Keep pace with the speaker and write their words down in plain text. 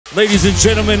Ladies and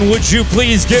gentlemen, would you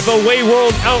please give a Way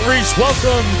World Outreach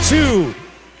welcome to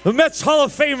the Mets Hall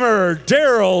of Famer,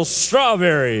 Darryl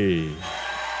Strawberry.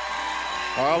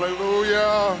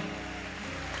 Hallelujah.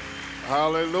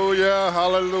 Hallelujah.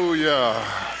 Hallelujah.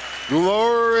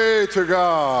 Glory to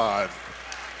God.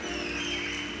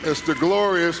 It's the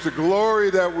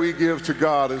glory that we give to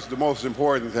God is the most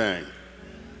important thing.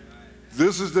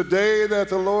 This is the day that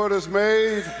the Lord has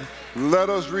made. Let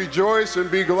us rejoice and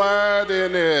be glad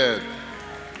in it.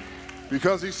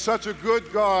 Because he's such a good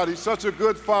God. He's such a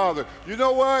good Father. You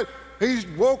know what? He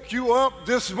woke you up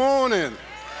this morning.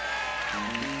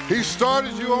 He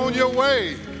started you on your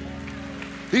way.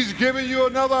 He's giving you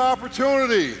another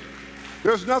opportunity.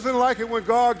 There's nothing like it when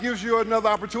God gives you another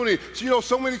opportunity. So, you know,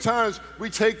 so many times we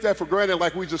take that for granted,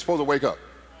 like we're just supposed to wake up.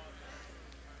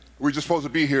 We're just supposed to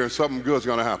be here and something good's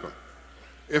going to happen.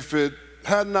 If it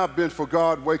had not been for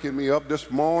God waking me up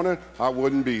this morning, I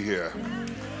wouldn't be here.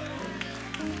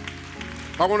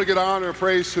 I want to give honor and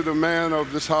praise to the man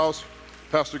of this house,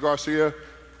 Pastor Garcia.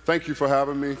 Thank you for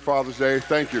having me, Father's Day.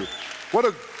 Thank you. What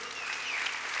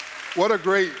a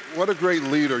great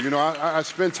leader. You know, I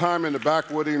spent time in the back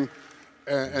with him,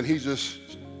 and he just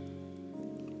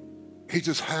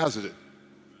has it.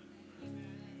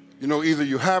 You know, either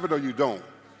you have it or you don't.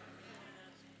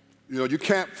 You know, you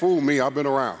can't fool me. I've been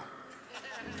around.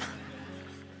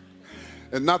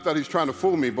 And not that he's trying to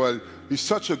fool me, but he's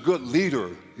such a good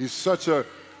leader. He's such a,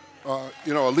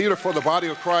 you know, a leader for the body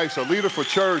of Christ, a leader for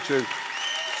church. And,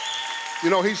 you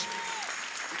know, he's,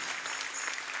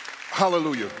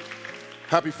 hallelujah.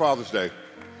 Happy Father's Day.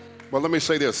 But let me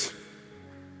say this.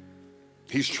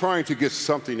 He's trying to get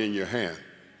something in your hand,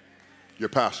 your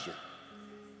pastor.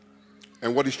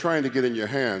 And what he's trying to get in your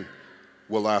hand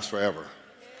will last forever.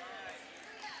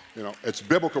 You know, it's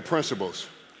biblical principles.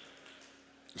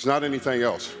 It's not anything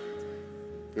else.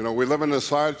 You know, we live in a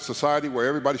society where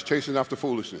everybody's chasing after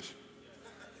foolishness.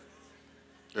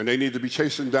 And they need to be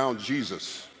chasing down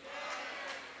Jesus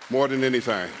more than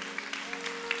anything.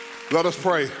 Let us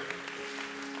pray.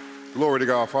 Glory to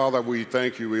God. Father, we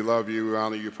thank you, we love you, we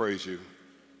honor you, praise you.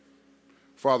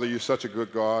 Father, you're such a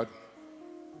good God.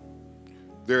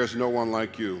 There is no one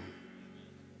like you.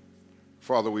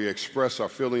 Father, we express our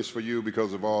feelings for you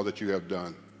because of all that you have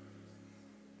done.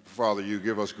 Father, you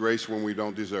give us grace when we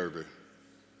don't deserve it.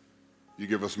 You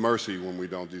give us mercy when we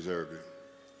don't deserve it.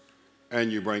 And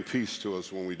you bring peace to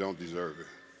us when we don't deserve it.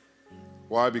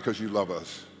 Why? Because you love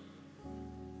us.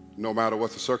 No matter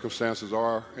what the circumstances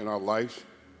are in our life,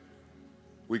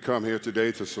 we come here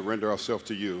today to surrender ourselves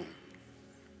to you.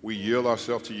 We yield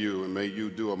ourselves to you, and may you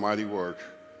do a mighty work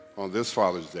on this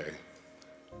Father's Day.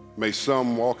 May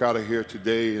some walk out of here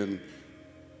today and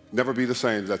never be the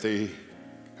same, that they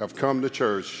have come to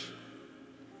church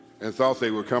and thought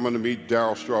they were coming to meet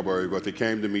Darryl Strawberry, but they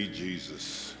came to meet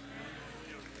Jesus.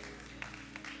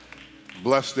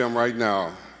 Bless them right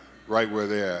now, right where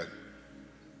they're at.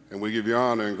 And we give you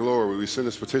honor and glory. We send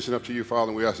this petition up to you, Father,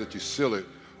 and we ask that you seal it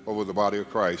over the body of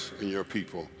Christ and your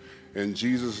people. In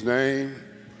Jesus' name,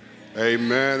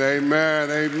 amen, amen,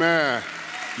 amen.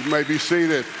 You may be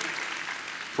seated.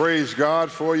 Praise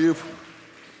God for you.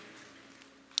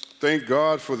 Thank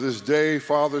God for this day,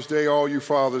 Father's Day, all you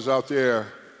fathers out there.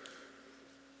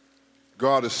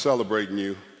 God is celebrating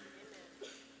you.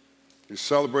 He's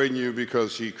celebrating you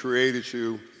because he created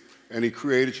you, and he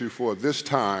created you for this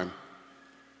time,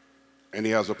 and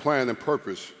he has a plan and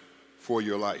purpose for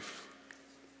your life.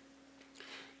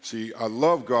 See, I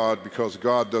love God because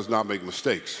God does not make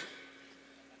mistakes.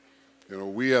 You know,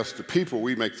 we as the people,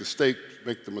 we make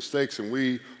the mistakes, and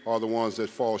we are the ones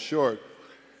that fall short.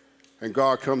 And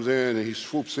God comes in and he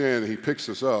swoops in and he picks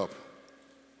us up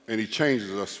and he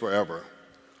changes us forever.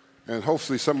 And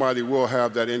hopefully somebody will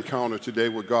have that encounter today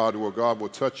with God, where God will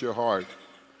touch your heart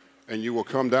and you will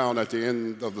come down at the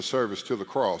end of the service to the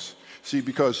cross. See,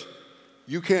 because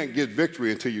you can't get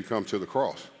victory until you come to the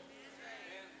cross.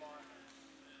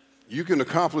 You can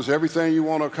accomplish everything you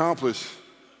want to accomplish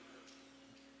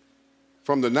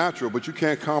from the natural, but you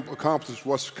can't accomplish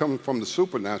what's coming from the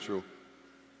supernatural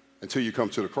until you come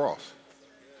to the cross.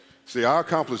 See, I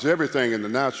accomplished everything in the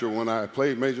natural when I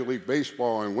played Major League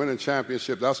Baseball and winning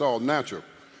championships. That's all natural.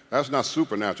 That's not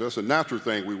supernatural. That's a natural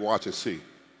thing we watch and see.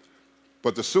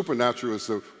 But the supernatural is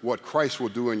what Christ will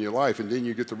do in your life, and then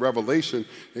you get the revelation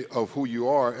of who you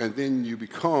are, and then you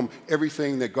become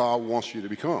everything that God wants you to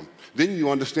become. Then you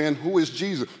understand who is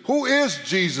Jesus. Who is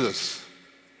Jesus?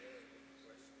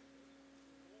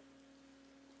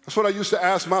 That's what I used to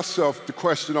ask myself the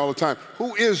question all the time.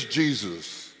 Who is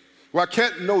Jesus? Well, I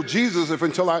can't know Jesus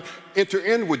until I enter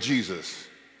in with Jesus.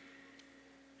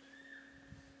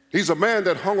 He's a man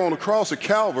that hung on the cross at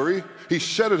Calvary. He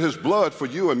shedded his blood for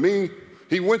you and me.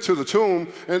 He went to the tomb,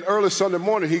 and early Sunday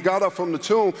morning, he got up from the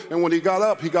tomb, and when he got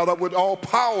up with all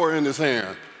power in his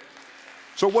hand.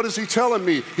 So what is he telling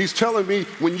me? He's telling me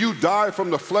when you die from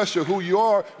the flesh of who you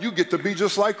are, you get to be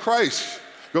just like Christ.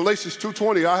 Galatians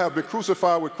 2:20, I have been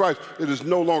crucified with Christ. It is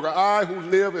no longer I who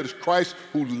live, it is Christ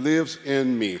who lives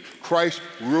in me. Christ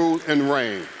ruled and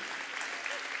reigned.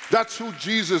 That's who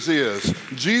Jesus is.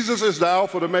 Jesus is the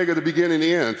Alpha, the Omega, the beginning and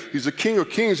the end. He's the King of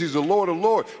kings. He's the Lord of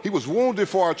lords. He was wounded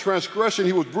for our transgression.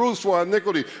 He was bruised for our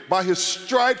iniquity. By his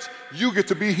stripes, you get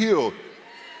to be healed.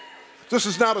 This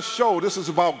is not a show. This is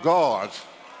about God.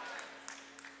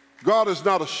 God is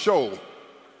not a show.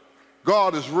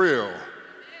 God is real.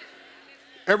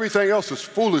 Everything else is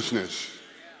foolishness.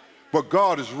 But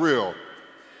God is real.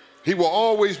 He will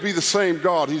always be the same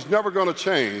God. He's never going to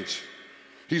change.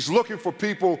 He's looking for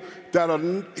people that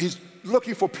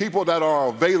are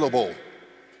available.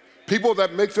 People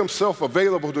that make themselves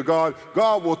available to God.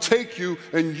 God will take you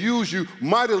and use you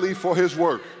mightily for his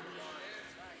work.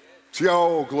 See,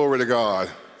 oh, glory to God.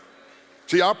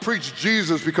 See, I preach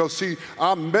Jesus because, see,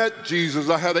 I met Jesus.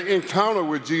 I had an encounter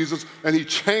with Jesus, and he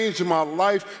changed my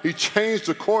life. He changed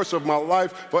the course of my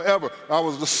life forever. I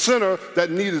was the sinner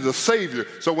that needed a Savior.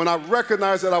 So when I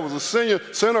recognized that I was a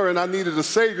sinner and I needed a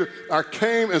Savior, I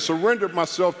came and surrendered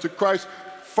myself to Christ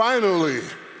finally.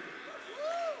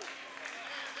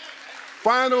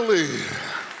 Finally.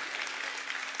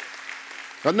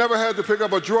 I never had to pick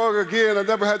up a drug again. I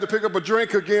never had to pick up a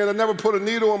drink again. I never put a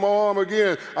needle in my arm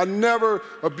again. I never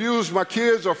abused my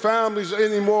kids or families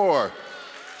anymore.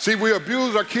 See, we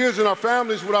abuse our kids and our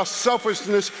families with our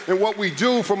selfishness and what we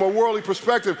do from a worldly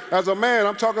perspective. As a man,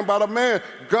 I'm talking about a man.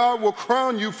 God will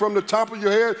crown you from the top of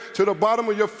your head to the bottom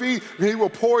of your feet, and he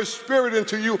will pour his spirit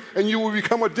into you, and you will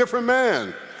become a different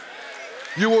man.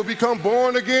 You will become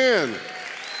born again.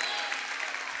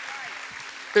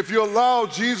 If you allow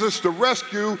Jesus to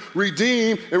rescue,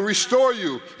 redeem, and restore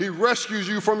you, he rescues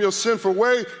you from your sinful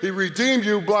way, he redeemed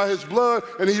you by his blood,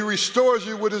 and he restores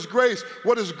you with his grace.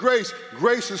 What is grace?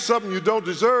 Grace is something you don't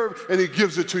deserve, and he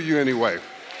gives it to you anyway.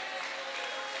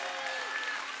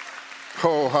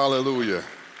 Oh, hallelujah.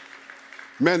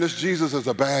 Man, this Jesus is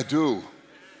a bad dude.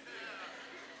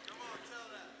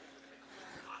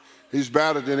 He's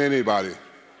badder than anybody,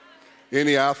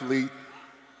 any athlete.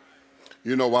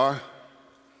 You know why?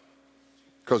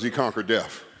 Because he conquered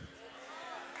death.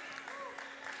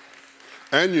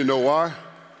 And you know why?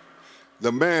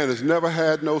 The man has never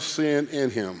had no sin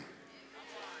in him.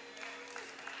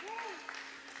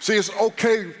 See, it's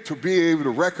okay to be able to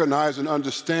recognize and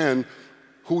understand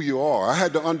who you are. I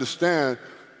had to understand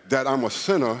that I'm a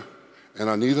sinner and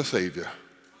I need a Savior.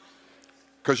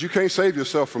 Because you can't save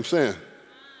yourself from sin.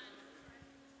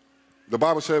 The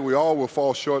Bible said we all will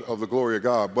fall short of the glory of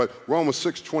God. But Romans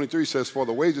 6:23 says, for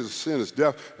the wages of sin is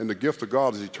death, and the gift of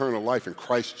God is eternal life in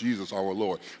Christ Jesus our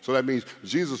Lord. So that means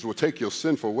Jesus will take your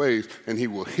sinful ways, and he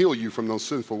will heal you from those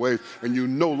sinful ways, and you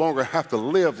no longer have to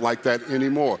live like that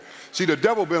anymore. See, the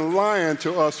devil been lying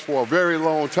to us for a very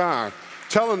long time,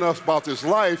 telling us about this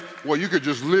life where you could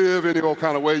just live any old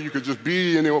kind of way, you could just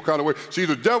be any old kind of way. See,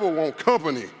 the devil wants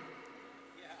company.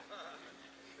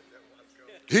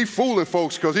 He fooling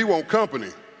folks because he want company.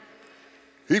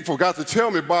 He forgot to tell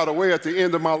me, by the way, at the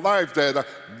end of my life that,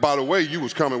 by the way, you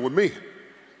was coming with me.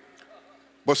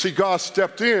 But see, God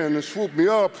stepped in and swooped me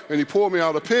up, and he pulled me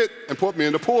out of the pit and put me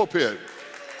in the pulpit.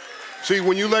 See,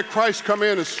 when you let Christ come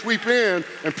in and sweep in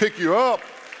and pick you up,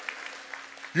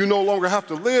 you no longer have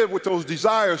to live with those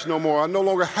desires no more. I no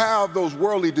longer have those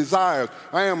worldly desires.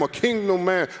 I am a kingdom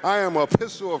man. I am an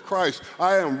epistle of Christ.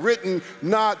 I am written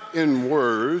not in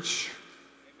words,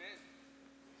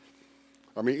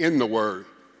 in the word,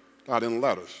 not in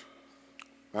letters,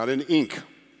 not in ink.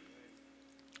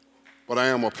 But I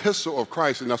am an epistle of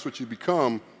Christ, and that's what you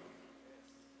become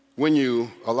when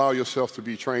you allow yourself to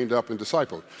be trained up and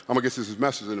discipled. I'm going to get to this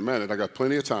message in a minute. I got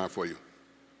plenty of time for you.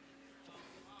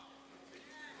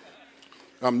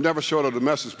 I'm never short of the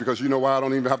message because you know why? I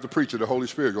don't even have to preach it. The Holy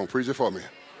Spirit is going to preach it for me.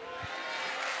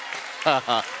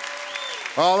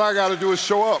 All I got to do is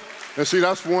show up. And see,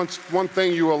 that's one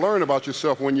thing you will learn about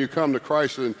yourself when you come to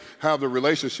Christ and have the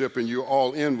relationship and you're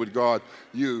all in with God.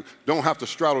 You don't have to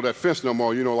straddle that fence no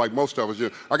more, like most of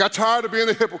us. I got tired of being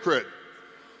a hypocrite.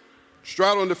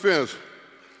 Straddling the fence.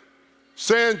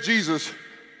 Saying Jesus,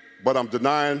 but I'm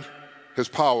denying his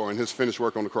power and his finished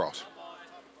work on the cross.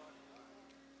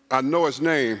 I know his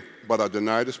name, but I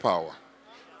denied his power.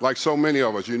 Like so many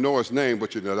of us, you know his name,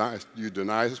 but you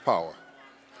deny his power.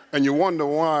 And you wonder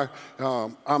why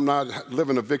I'm not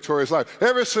living a victorious life.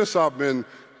 Ever since I've been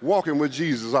walking with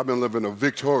Jesus, I've been living a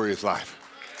victorious life.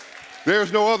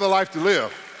 There's no other life to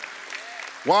live.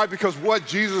 Why? Because what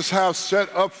Jesus has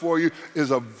set up for you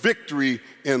is a victory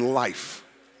in life.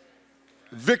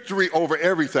 Victory over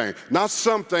everything. Not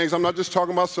some things. I'm not just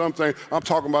talking about some things. I'm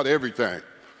talking about everything.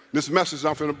 This message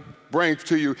I'm going to bring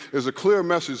to you is a clear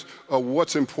message of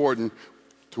what's important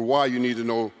to why you need to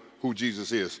know who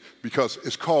Jesus is. Because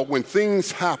it's called when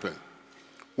things happen.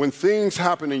 When things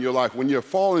happen in your life, when you're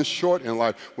falling short in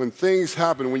life, when things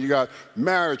happen, when you got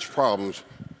marriage problems,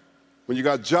 when you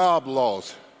got job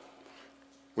loss,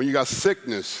 when you got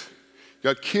sickness,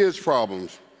 you got kids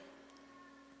problems,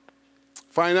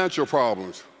 financial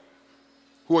problems,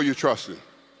 who are you trusting?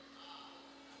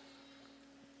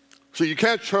 So you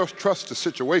can't trust the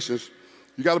situations.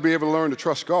 You got to be able to learn to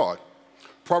trust God.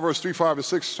 Proverbs 3, 5, and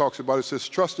 6 talks about it. It says,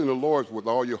 trust in the Lord with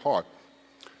all your heart.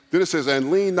 Then it says,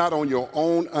 and lean not on your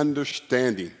own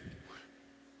understanding.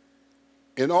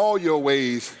 In all your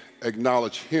ways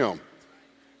acknowledge him,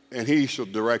 and he shall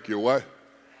direct your what?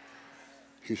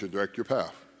 He shall direct your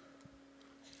path.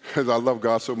 Because I love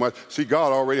God so much. See,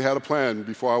 God already had a plan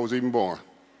before I was even born.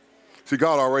 See,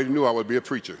 God already knew I would be a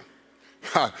preacher.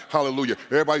 Hallelujah.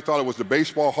 Everybody thought it was the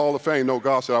Baseball Hall of Fame. No,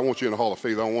 God said, I want you in the Hall of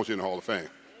Faith. I don't want you in the Hall of Fame.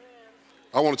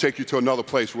 I want to take you to another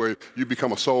place where you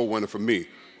become a soul winner for me.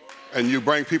 And you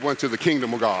bring people into the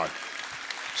kingdom of God.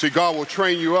 See, God will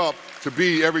train you up to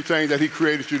be everything that he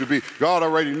created you to be. God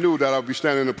already knew that I would be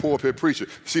standing in the pulpit preaching.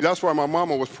 See, that's why my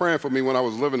mama was praying for me when I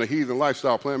was living a heathen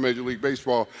lifestyle, playing Major League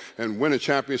Baseball and winning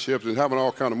championships and having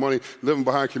all kind of money, living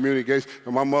behind community gates.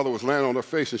 And my mother was laying on her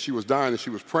face and she was dying and she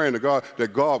was praying to God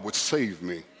that God would save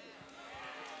me.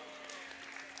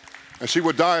 And she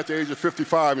would die at the age of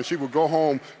 55 and she would go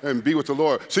home and be with the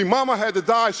Lord. See, mama had to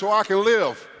die so I can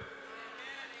live.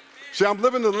 See, I'm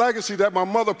living the legacy that my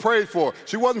mother prayed for.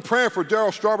 She wasn't praying for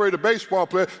Darryl Strawberry, the baseball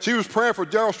player. She was praying for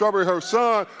Darryl Strawberry, her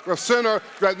son, a sinner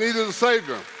that needed a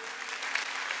Savior.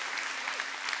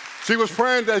 She was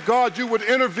praying that, God, you would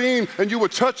intervene and you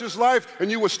would touch his life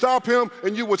and you would stop him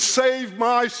and you would save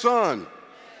my son.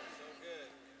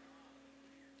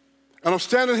 And I'm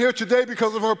standing here today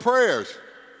because of her prayers.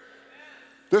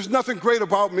 There's nothing great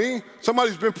about me.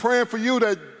 Somebody's been praying for you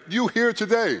that you here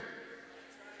today.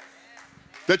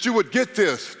 That you would get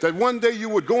this, that one day you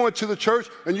would go into the church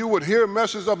and you would hear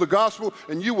messages of the gospel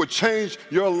and you would change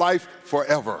your life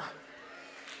forever.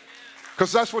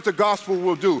 Because that's what the gospel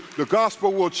will do. The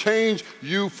gospel will change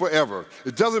you forever.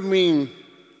 It doesn't mean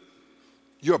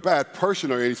you're a bad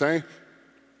person or anything.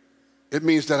 It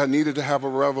means that I needed to have a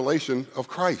revelation of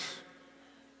Christ.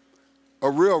 A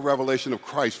real revelation of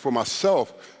Christ for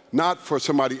myself, not for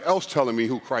somebody else telling me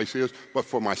who Christ is, but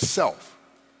for myself.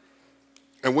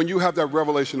 And when you have that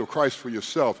revelation of Christ for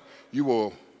yourself, you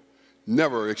will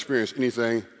never experience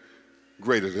anything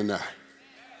greater than that.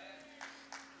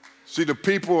 See, the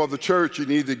people of the church, you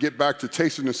need to get back to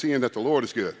tasting and seeing that the Lord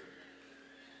is good.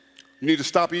 You need to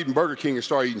stop eating Burger King and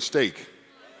start eating steak.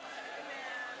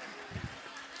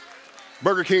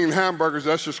 Burger King and hamburgers,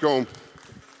 that's just going to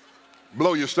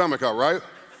blow your stomach out, right?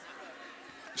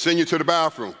 Send you to the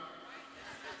bathroom.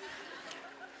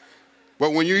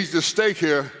 But when you eat the steak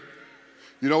here,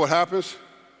 you know what happens?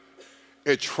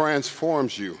 It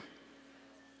transforms you.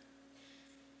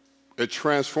 It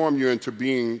transforms you into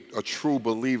being a true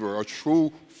believer, a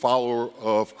true follower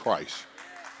of Christ.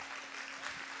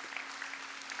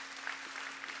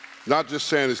 Not just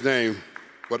saying his name,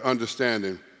 but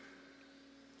understanding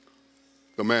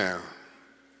the man.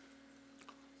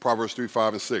 Proverbs 3,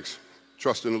 5, and 6.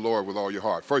 Trust in the Lord with all your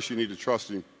heart. First, you need to trust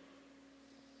him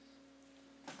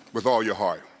with all your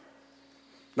heart.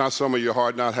 Not some of your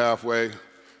heart, not halfway,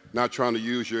 not trying to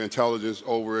use your intelligence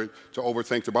over it to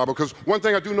overthink the Bible. Because one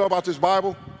thing I do know about this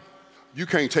Bible, you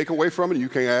can't take away from it and you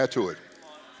can't add to it.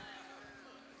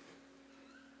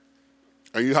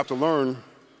 And you have to learn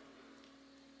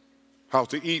how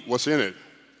to eat what's in it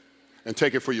and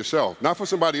take it for yourself, not for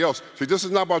somebody else. See, this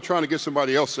is not about trying to get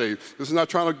somebody else saved. This is not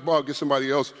trying to get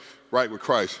somebody else right with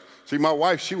Christ. See, my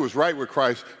wife, she was right with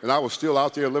Christ, and I was still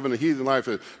out there living a heathen life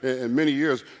in many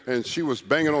years, and she was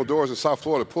banging on doors in South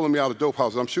Florida, pulling me out of dope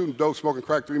houses. I'm shooting dope, smoking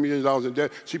crack, $3 million in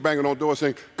debt. She banging on doors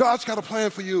saying, God's got a plan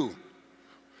for you.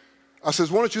 I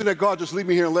says, why don't you let God just leave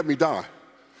me here and let me die?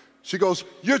 She goes,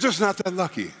 you're just not that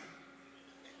lucky.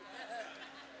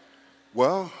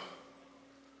 Well,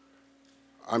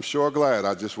 I'm sure glad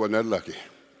I just wasn't that lucky.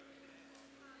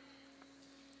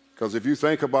 Because if you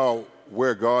think about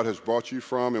where God has brought you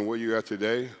from and where you're at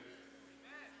today,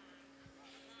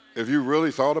 if you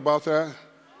really thought about that,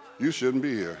 you shouldn't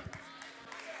be here.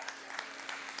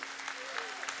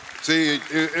 See,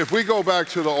 if we go back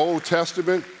to the Old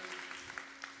Testament,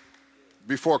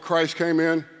 before Christ came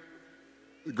in,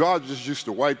 God just used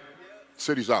to wipe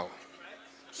cities out.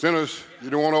 Sinners, you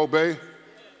don't want to obey,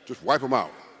 just wipe them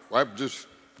out. Just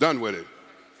done with it.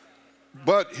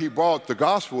 But he brought the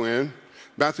gospel in,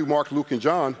 Matthew, Mark, Luke, and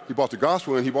John. He brought the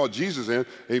gospel in, he brought Jesus in, and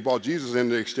he brought Jesus in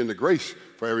to extend the grace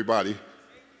for everybody.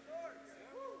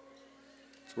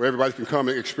 So everybody can come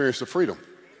and experience the freedom.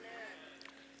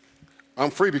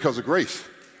 I'm free because of grace.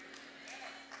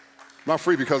 I'm not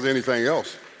free because of anything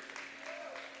else.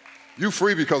 You're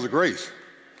free because of grace.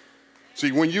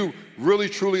 See, when you really,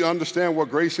 truly understand what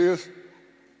grace is,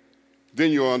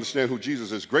 then you'll understand who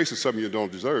Jesus is. Grace is something you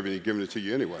don't deserve, and he's giving it to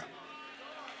you anyway.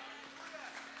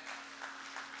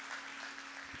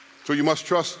 So you must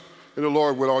trust in the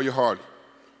Lord with all your heart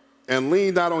and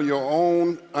lean not on your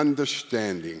own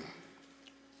understanding.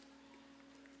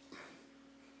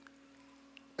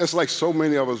 It's like so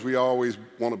many of us, we always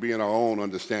want to be in our own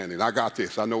understanding. I got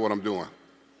this. I know what I'm doing.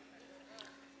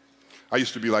 I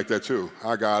used to be like that too.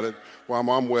 I got it. Well,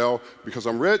 I'm well because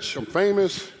I'm rich, I'm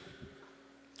famous,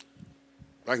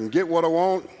 I can get what I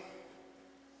want,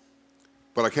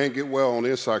 but I can't get well on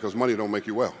the inside because money don't make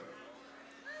you well.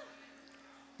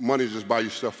 Money just buy you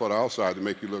stuff for the outside to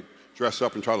make you look, dress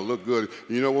up and try to look good.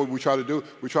 And you know what we try to do?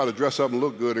 We try to dress up and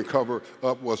look good and cover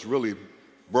up what's really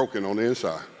broken on the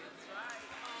inside.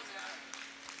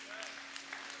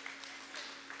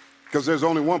 Because there's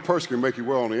only one person who can make you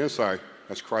well on the inside.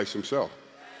 That's Christ himself.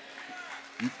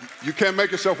 You can't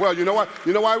make yourself well. You know what?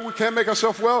 You know why we can't make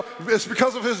ourselves well? It's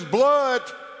because of his blood.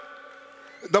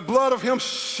 The blood of him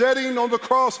shedding on the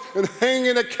cross and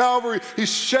hanging at Calvary.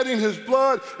 He's shedding his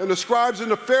blood, and the scribes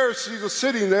and the Pharisees are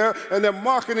sitting there, and they're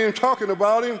mocking him, talking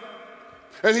about him.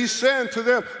 And he's saying to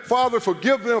them, Father,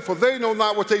 forgive them, for they know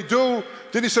not what they do.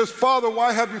 Then he says, Father,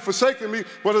 why have you forsaken me?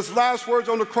 But his last words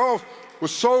on the cross were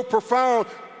so profound,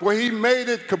 where he made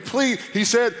it complete. He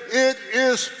said, it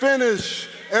is finished.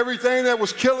 Everything that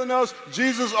was killing us,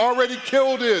 Jesus already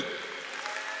killed it.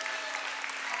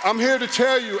 I'm here to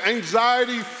tell you,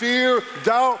 anxiety, fear,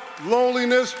 doubt,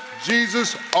 loneliness,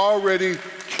 Jesus already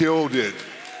killed it.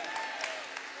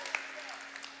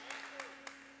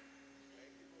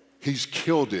 He's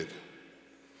killed it.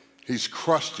 He's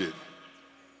crushed it.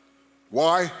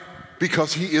 Why?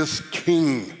 Because he is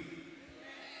king.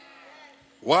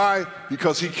 Why?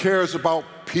 Because he cares about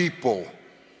people.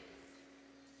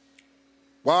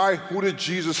 Why? Who did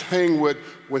Jesus hang with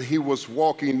when he was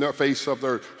walking the face of the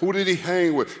earth? Who did he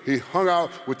hang with? He hung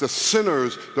out with the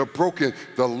sinners, the broken,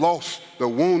 the lost, the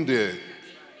wounded.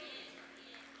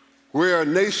 We're a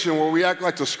nation where we act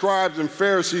like the scribes and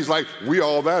Pharisees, like we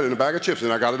all that in a bag of chips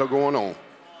and I got it going on.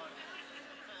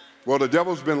 Well, the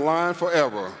devil's been lying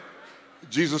forever.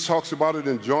 Jesus talks about it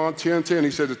in John 10:10.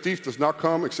 He said, the thief does not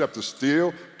come except to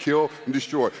steal, kill, and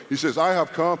destroy. He says, I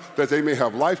have come that they may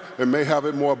have life and may have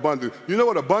it more abundant. You know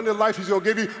what abundant life he's going to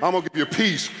give you? I'm going to give you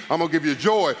peace. I'm going to give you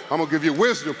joy. I'm going to give you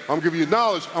wisdom. I'm going to give you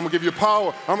knowledge. I'm going to give you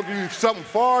power. I'm going to give you something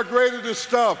far greater than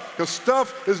stuff, because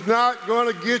stuff is not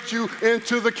going to get you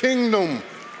into the kingdom.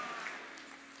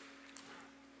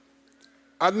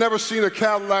 I've never seen a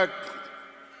Cadillac,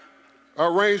 a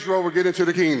Range Rover get into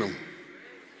the kingdom.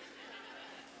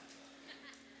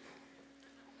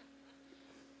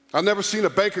 I've never seen a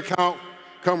bank account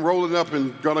come rolling up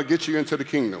and gonna get you into the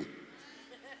kingdom.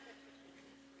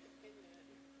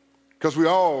 Because we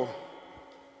all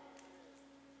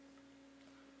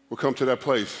will come to that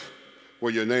place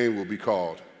where your name will be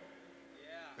called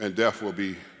and death will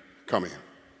be coming.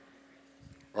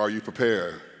 Are you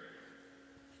prepared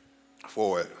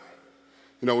for it?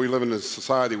 You know, we live in a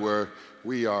society where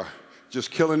we are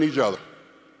just killing each other.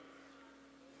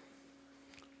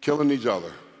 Killing each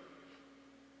other.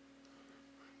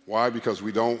 Why? Because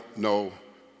we don't know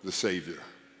the Savior.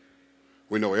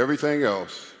 We know everything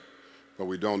else, but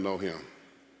we don't know him.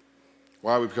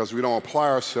 Why? Because we don't apply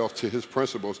ourselves to his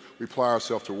principles. We apply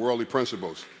ourselves to worldly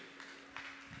principles.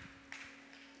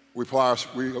 We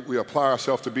apply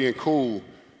ourselves to being cool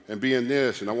and being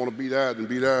this, and I want to be that and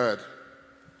be that.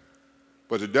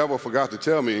 But the devil forgot to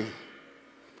tell me,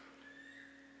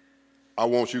 I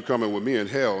want you coming with me in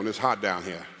hell, and it's hot down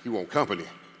here. You want company.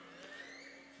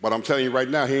 But I'm telling you right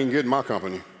now, he ain't getting my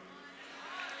company.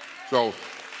 So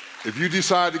if you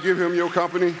decide to give him your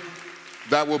company,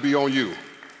 that will be on you.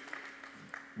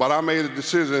 But I made a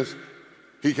decision,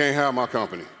 he can't have my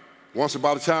company. Once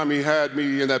upon a time, he had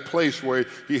me in that place where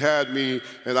he had me,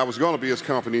 and I was going to be his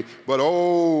company, but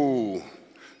oh,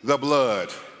 the blood.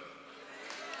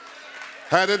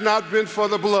 Had it not been for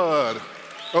the blood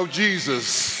of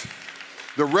Jesus,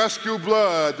 The rescue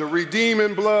blood, the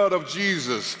redeeming blood of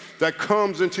Jesus that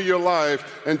comes into your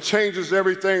life and changes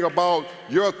everything about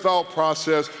your thought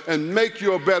process and make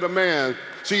you a better man.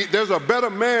 See, there's a better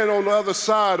man on the other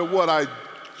side of what I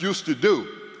used to do.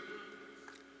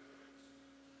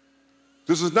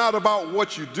 This is not about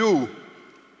what you do,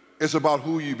 it's about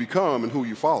who you become and who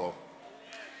you follow.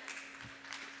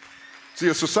 See,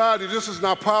 a society, this is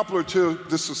not popular to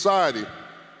this society.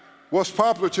 What's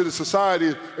popular to the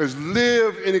society is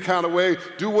live any kind of way,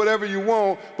 do whatever you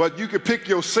want, but you can pick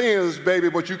your sins, baby,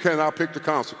 but you cannot pick the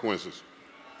consequences.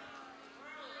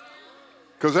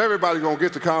 Because everybody's going to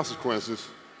get the consequences,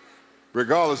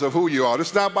 regardless of who you are. This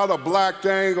is not about a black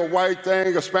thing, a white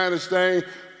thing, a Spanish thing,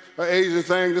 an Asian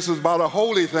thing. This is about a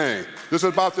holy thing. This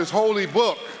is about this holy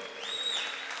book.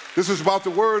 This is about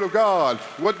the Word of God.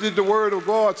 What did the Word of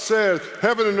God say?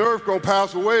 Heaven and earth going to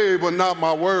pass away, but not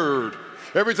my word.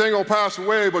 Everything gonna pass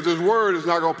away, but this word is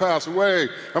not gonna pass away.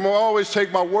 I'm gonna always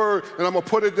take my word and I'm gonna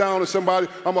put it down to somebody.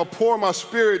 I'm gonna pour my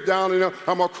spirit down in them.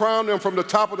 I'm gonna crown them from the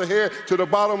top of the head to the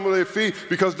bottom of their feet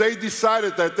because they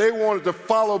decided that they wanted to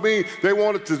follow me. They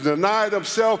wanted to deny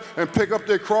themselves and pick up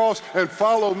their cross and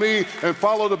follow me and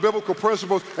follow the biblical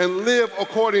principles and live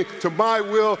according to my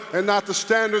will and not the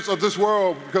standards of this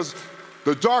world because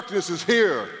the darkness is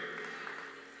here.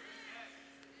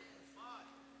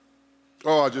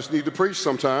 Oh, I just need to preach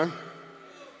sometime.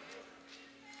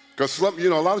 Because, a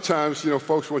lot of times,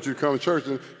 folks want you to come to church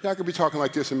and, I could be talking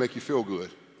like this and make you feel good.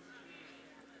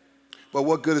 But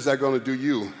what good is that going to do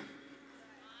you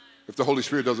if the Holy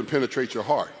Spirit doesn't penetrate your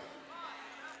heart?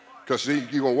 Because you're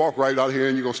going to walk right out here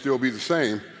and you're going to still be the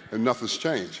same and nothing's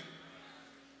changed.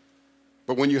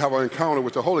 But when you have an encounter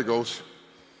with the Holy Ghost,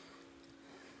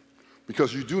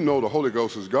 because you do know the Holy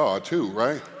Ghost is God too,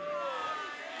 right?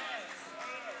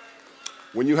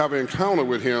 When you have an encounter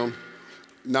with him,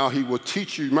 now he will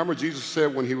teach you. Remember Jesus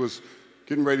said when he was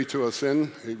getting ready to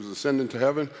ascend, he was ascending to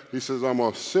heaven, he says, I'm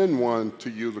going to send one to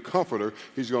you, the Comforter.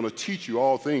 He's going to teach you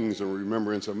all things in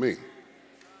remembrance of me.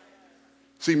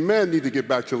 See, men need to get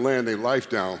back to laying their life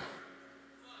down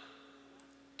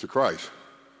to Christ.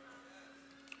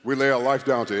 We lay our life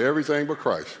down to everything but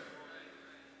Christ.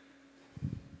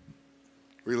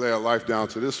 We lay our life down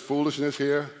to this foolishness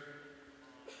here.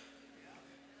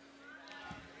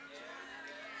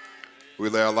 We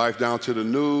lay our life down to the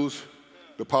news,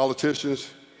 the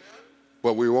politicians,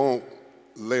 but we won't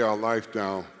lay our life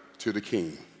down to the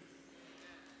King.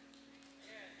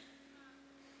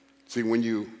 See, when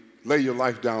you lay your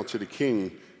life down to the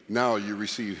King, now you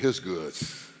receive his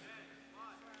goods.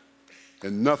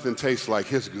 And nothing tastes like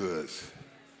his goods.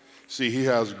 See, he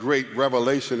has great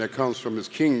revelation that comes from his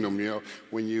kingdom,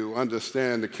 when you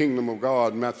understand the kingdom of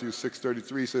God. Matthew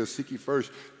 6:33 says, seek ye first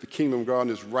the kingdom of God and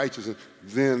his righteousness,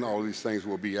 then all these things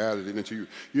will be added into you.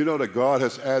 You know that God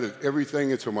has added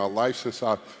everything into my life since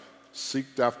I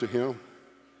seeked after him,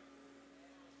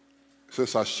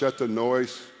 since I shut the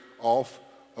noise off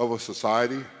of a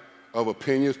society, of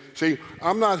opinions. See,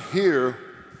 I'm not here,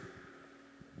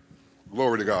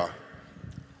 glory to God,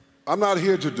 I'm not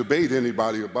here to debate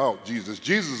anybody about Jesus.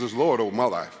 Jesus is Lord over my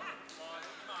life.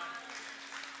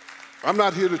 I'm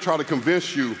not here to try to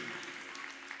convince you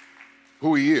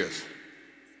who he is.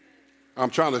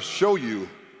 I'm trying to show you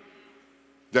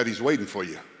that he's waiting for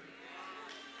you.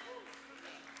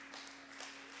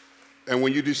 And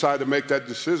when you decide to make that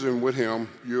decision with him,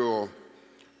 you'll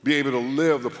be able to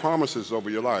live the promises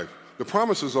over your life. The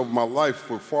promises of my life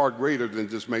were far greater than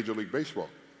just Major League Baseball.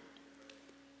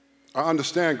 I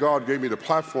understand God gave me the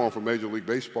platform for Major League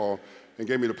Baseball and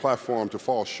gave me the platform to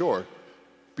fall short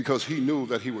because he knew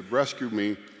that he would rescue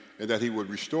me and that he would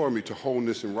restore me to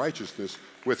wholeness and righteousness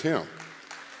with him.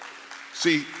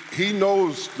 See, he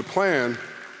knows the plan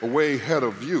way ahead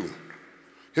of you.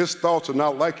 His thoughts are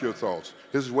not like your thoughts.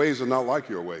 His ways are not like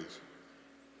your ways.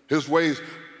 His ways,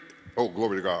 oh,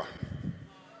 glory to God.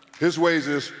 His ways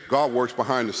is God works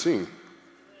behind the scene.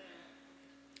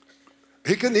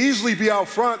 He can easily be out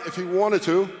front if he wanted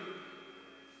to,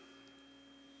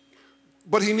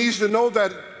 but he needs to know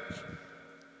that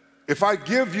if I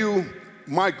give you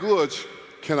my goods,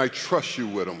 can I trust you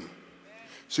with them?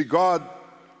 See, God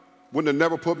wouldn't have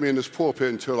never put me in this pulpit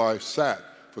until I sat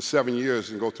for 7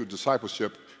 years and go through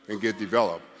discipleship and get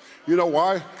developed. You know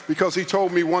why? Because he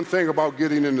told me one thing about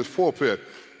getting in this pulpit,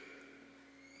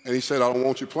 and he said, I don't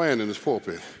want you playing in this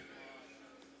pulpit.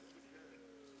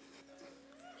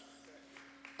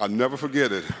 I'll never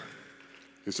forget it.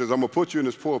 He says, I'm going to put you in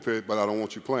this pulpit, but I don't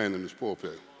want you playing in this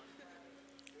pulpit.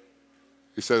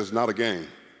 He says, it's not a game.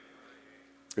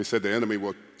 He said, the enemy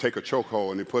will take a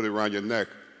chokehold and he'll put it around your neck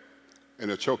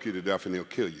and he'll choke you to death and he'll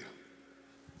kill you.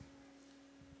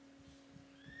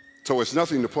 So it's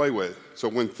nothing to play with. So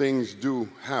when things do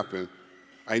happen,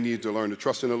 I need to learn to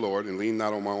trust in the Lord and lean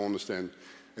not on my own understanding.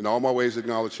 In all my ways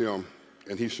acknowledge him,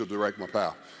 and he shall direct my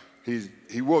path.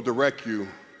 He will direct you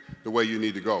the way you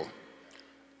need to go.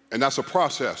 And that's a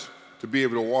process to be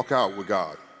able to walk out with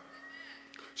God.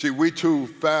 See, we too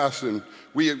fast, and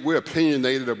we're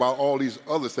opinionated about all these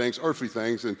other things, earthly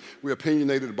things, and we're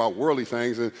opinionated about worldly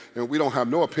things, and we don't have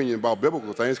no opinion about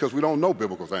biblical things because we don't know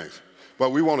biblical things.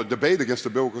 But we want to debate against the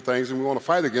biblical things, and we want to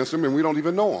fight against them, and we don't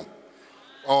even know them.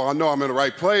 Oh, I know I'm in the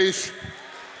right place.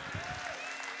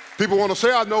 People want to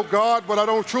say I know God, but I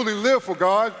don't truly live for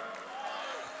God.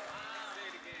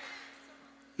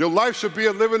 Your life should be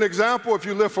a living example if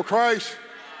you live for Christ.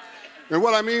 And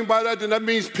what I mean by that, then that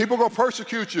means people going to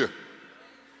persecute you.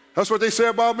 That's what they say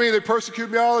about me. They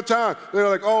persecute me all the time. They're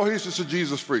like, oh, he's just a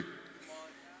Jesus freak.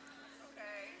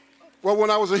 Well, when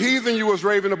I was a heathen, you was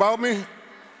raving about me.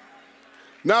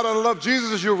 Now that I love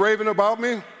Jesus, you're raving about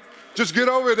me. Just get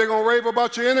over it. They're going to rave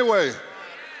about you anyway.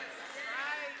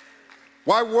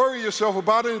 Why worry yourself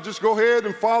about it and just go ahead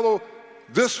and follow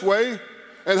this way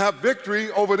and have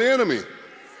victory over the enemy?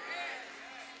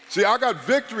 See, I got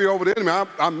victory over the enemy.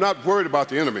 I'm not worried about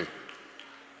the enemy.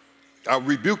 I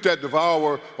rebuke that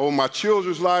devourer over my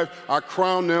children's life. I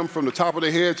crown them from the top of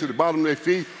their head to the bottom of their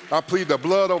feet. I plead the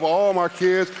blood over all my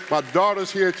kids. My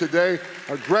daughter's here today.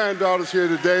 My granddaughter's here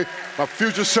today. My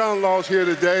future son-in-law's here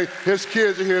today. His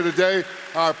kids are here today.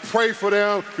 I pray for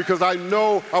them because I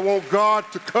know I want God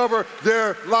to cover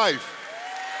their life.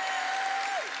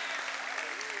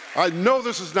 I know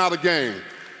this is not a game.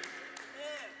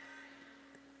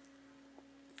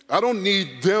 I don't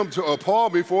need them to appall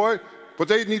me for it, but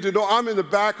they need to know I'm in the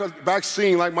back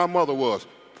scene like my mother was,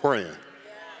 praying.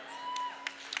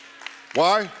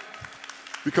 Why?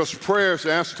 Because prayer is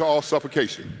the answer to all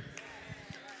supplication.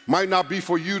 Might not be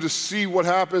for you to see what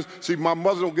happens. See, my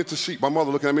mother don't get to see. My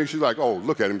mother looking at me, she's like, oh,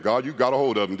 look at him, God, you got a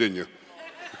hold of him, didn't you?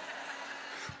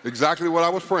 Exactly what I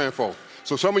was praying for.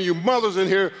 So some of you mothers in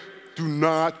here, do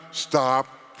not stop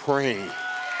praying.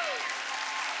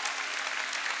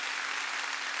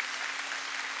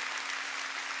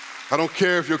 I don't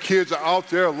care if your kids are out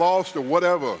there lost or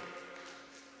whatever.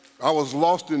 I was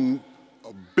lost in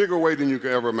a bigger way than you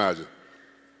could ever imagine.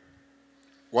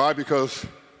 Why? Because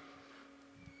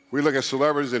we look at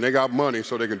celebrities and they got money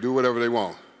so they can do whatever they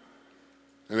want.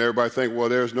 And everybody think, well,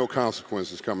 there's no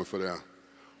consequences coming for them.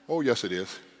 Oh, yes, it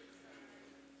is.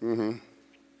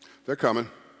 They're coming.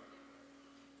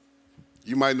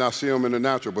 You might not see them in the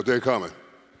natural, but they're coming.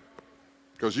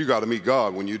 Because you got to meet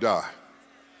God when you die.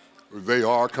 They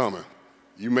are coming.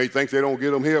 You may think they don't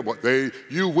get them here, but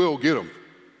you will get them.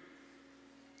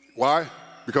 Why?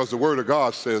 Because the Word of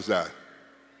God says that.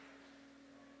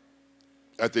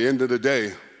 At the end of the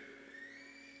day,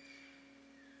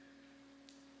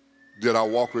 did I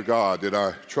walk with God? Did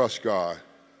I trust God?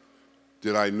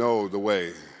 Did I know the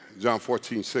way? John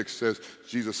 14:6 says,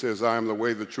 Jesus says, I am the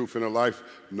way, the truth, and the life.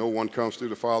 No one comes through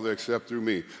the Father except through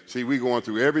me. See, we're going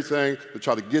through everything to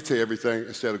try to get to everything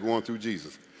instead of going through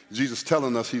Jesus. Jesus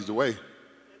telling us he's the way. Amen.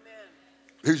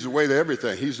 He's the way to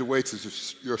everything. He's the way to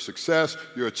your success,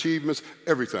 your achievements,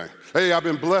 everything. Hey, I've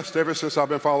been blessed ever since I've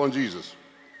been following Jesus.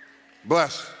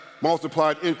 Blessed,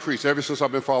 multiplied, increased ever since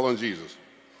I've been following Jesus.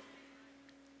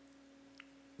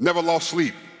 Never lost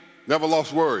sleep, never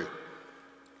lost worry.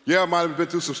 Yeah, I might have been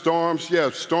through some storms.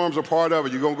 Yeah, storms are part of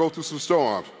it. You're going to go through some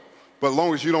storms. But as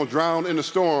long as you don't drown in the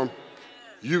storm,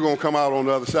 you're going to come out on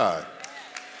the other side.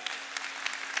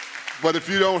 But if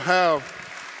you don't have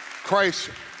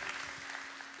Christ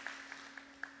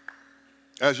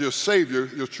as your Savior,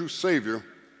 your true Savior,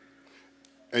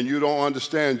 and you don't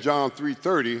understand John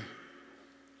 3:30,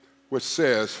 which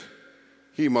says,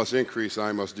 he must increase,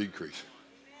 I must decrease.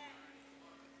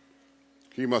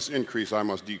 He must increase, I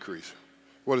must decrease.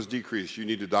 What is decrease? You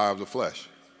need to die of the flesh.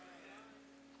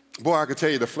 Boy, I can tell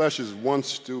you the flesh is one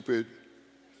stupid,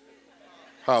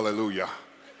 hallelujah.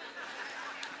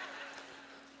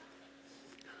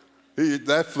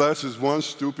 That flesh is one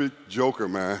stupid joker,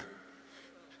 man.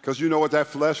 Because you know what that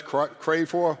flesh crave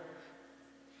for?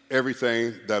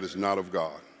 Everything that is not of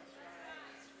God.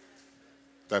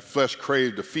 That flesh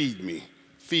craved to feed me,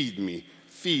 feed me,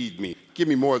 feed me. Give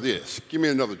me more of this. Give me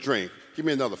another drink. Give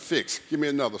me another fix. Give me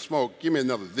another smoke. Give me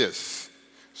another this.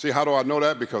 See, how do I know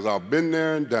that? Because I've been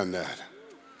there and done that.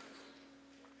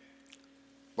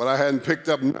 But I hadn't picked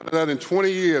up none of that in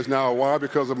 20 years now. Why?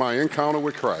 Because of my encounter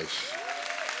with Christ.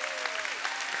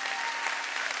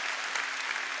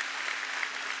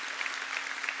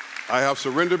 I have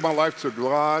surrendered my life to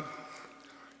God,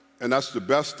 and that's the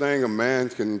best thing a man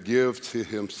can give to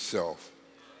himself.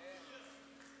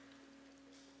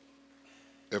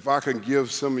 if I can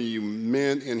give some of you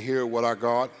men in here what I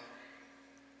got,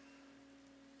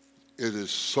 it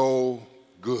is so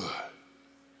good.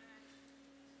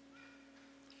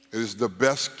 It is the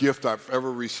best gift I've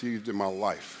ever received in my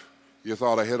life. You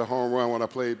thought I hit a home run when I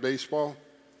played baseball?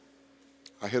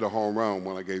 I hit a home run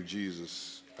when I gave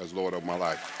Jesus as Lord of my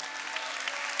life.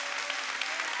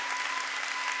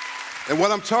 And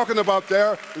what I'm talking about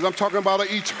there is I'm talking about an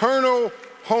eternal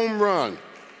home run.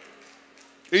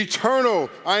 Eternal.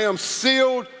 I am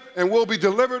sealed and will be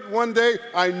delivered one day.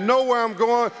 I know where I'm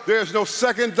going. There's no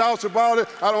second doubts about it.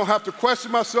 I don't have to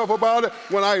question myself about it.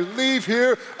 When I leave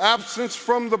here, absence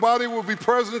from the body will be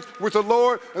present with the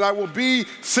Lord, and I will be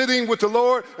sitting with the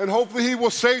Lord, and hopefully he will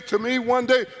say to me one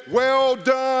day, well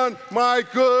done, my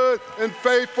good and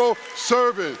faithful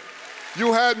servant.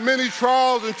 You had many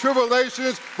trials and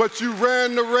tribulations, but you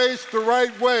ran the race the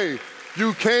right way.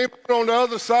 You came on the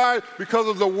other side because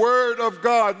of the Word of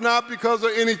God, not because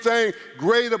of anything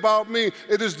great about me.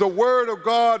 It is the Word of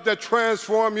God that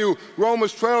transforms you.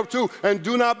 Romans 12:2, and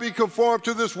do not be conformed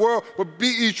to this world, but be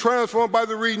ye transformed by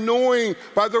the renewing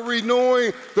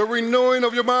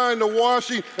of your mind, the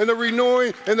washing and the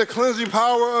renewing and the cleansing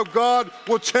power of God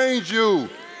will change you.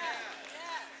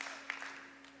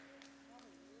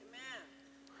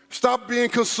 Stop being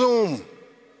consumed.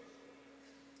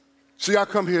 See, I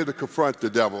come here to confront the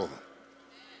devil.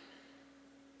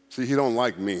 See, he don't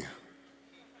like me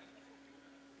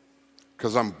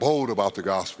because I'm bold about the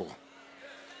gospel.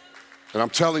 And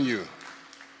I'm telling you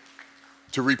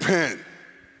to repent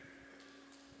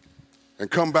and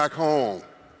come back home.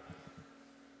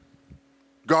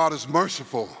 God is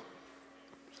merciful.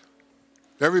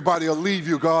 Everybody will leave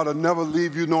you. God will never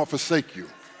leave you nor forsake you.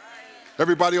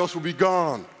 Everybody else will be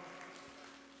gone.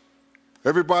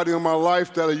 Everybody in my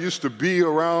life that I used to be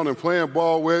around and playing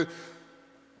ball with,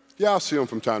 yeah, I'll see them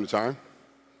from time to time.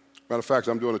 Matter of fact,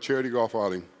 I'm doing a charity golf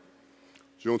outing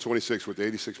June 26th with the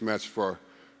 86 Mets for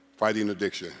fighting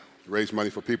addiction, to raise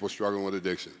money for people struggling with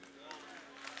addiction.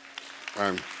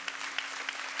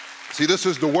 See, this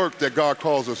is the work that God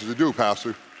calls us to do,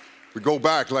 Pastor. We go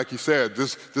back, like you said,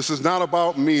 this is not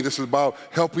about me, this is about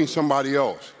helping somebody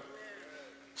else.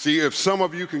 See, if some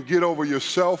of you can get over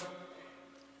yourself,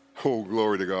 oh,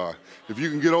 glory to God. If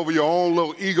you can get over your own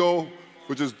little ego,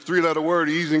 which is a three-letter word,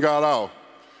 easing God out,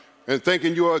 and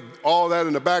thinking you're all that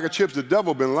in a bag of chips, the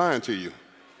devil been lying to you.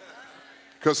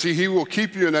 Because, see, he will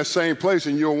keep you in that same place,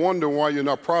 and you'll wonder why you're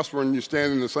not prospering. You're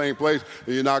standing in the same place,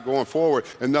 and you're not going forward,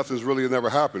 and nothing's really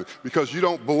never happening. Because you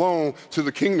don't belong to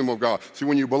the kingdom of God. See,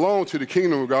 when you belong to the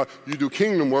kingdom of God, you do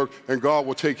kingdom work, and God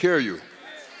will take care of you.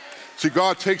 See,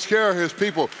 God takes care of his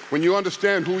people. When you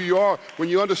understand who you are, when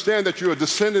you understand that you're a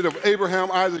descendant of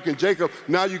Abraham, Isaac, and Jacob,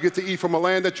 now you get to eat from a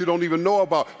land that you don't even know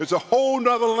about. It's a whole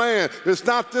nother land. It's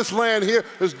not this land here.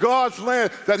 It's God's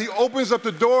land that he opens up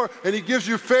the door and he gives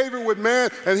you favor with man,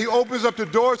 and he opens up the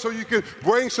door so you can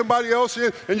bring somebody else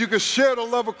in and you can share the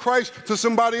love of Christ to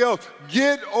somebody else.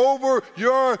 Get over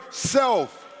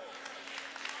yourself.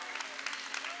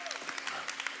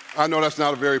 I know that's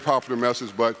not a very popular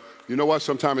message, but you know what?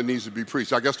 Sometimes it needs to be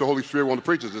preached. I guess the Holy Spirit wants to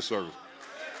preach this service.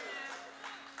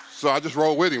 So I just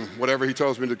roll with him. Whatever he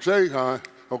tells me to say,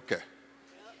 okay,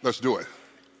 let's do it.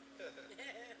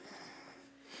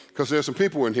 Because there's some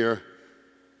people in here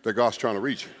that God's trying to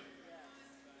reach.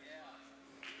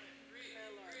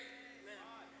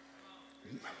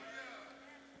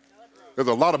 There's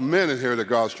a lot of men in here that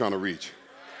God's trying to reach.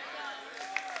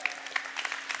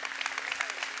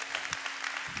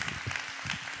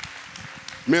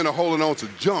 Men are holding on to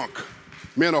junk.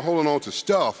 Men are holding on to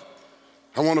stuff.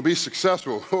 I want to be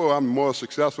successful. Oh, I'm more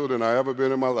successful than I ever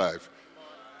been in my life.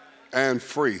 And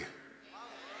free.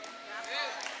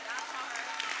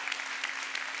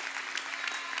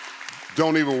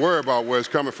 Don't even worry about where it's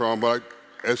coming from, but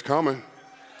it's coming.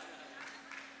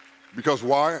 Because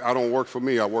why? I don't work for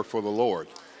me, I work for the Lord.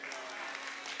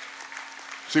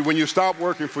 See, when you stop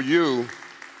working for you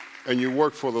and you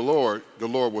work for the Lord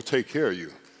will take care of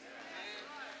you.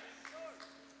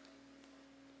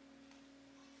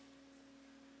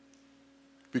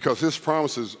 Because his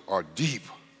promises are deep.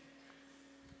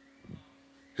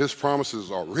 His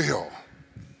promises are real.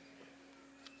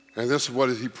 And this is what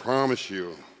he promised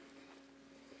you.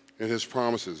 And his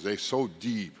promises, they're so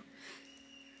deep.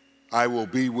 I will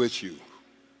be with you.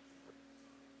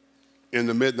 In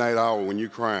the midnight hour when you're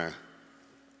crying,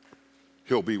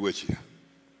 he'll be with you.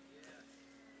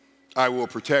 I will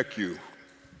protect you.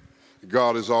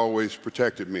 God has always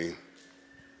protected me.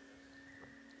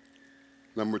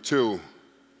 Number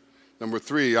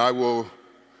three, I will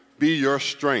be your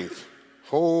strength.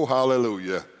 Oh,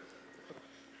 hallelujah.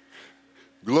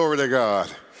 Glory to God.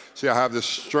 See, I have this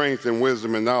strength and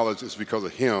wisdom and knowledge. It's because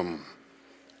of him.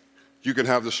 You can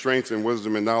have the strength and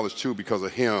wisdom and knowledge too because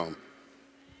of him.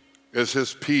 It's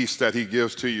his peace that he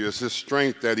gives to you. It's his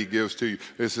strength that he gives to you.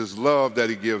 It's his love that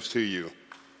he gives to you.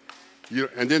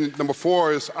 And then number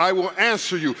 4 is, I will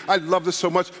answer you. I love this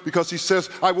so much because he says,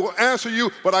 I will answer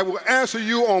you, but I will answer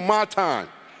you on my time.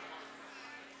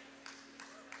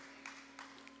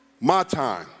 My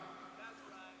time.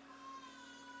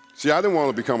 See, I didn't want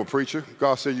to become a preacher.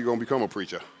 God said, you're going to become a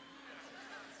preacher.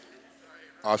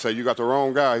 I said, you got the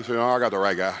wrong guy. He said, no, I got the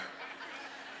right guy.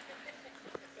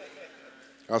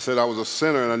 I said, I was a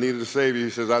sinner and I needed a Savior.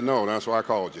 He says, I know, that's why I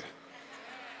called you.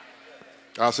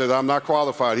 I said, I'm not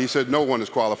qualified. He said, no one is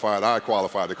qualified. I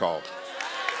qualified to call.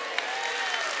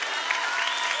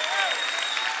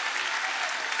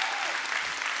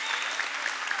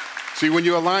 See, when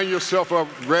you align yourself up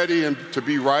ready and to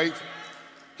be right,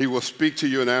 he will speak to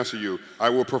you and answer you. I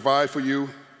will provide for you.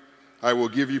 I will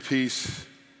give you peace.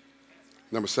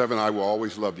 Number 7, I will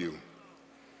always love you.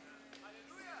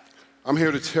 I'm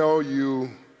here to tell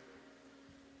you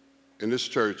in this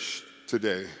church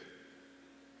today,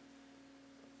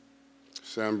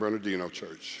 San Bernardino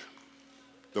Church,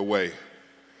 the way.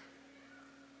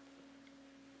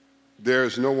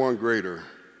 There's no one greater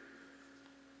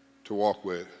to walk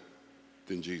with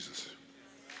than Jesus.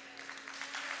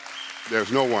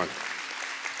 There's no one.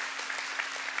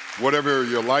 Whatever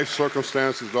your life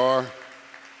circumstances are,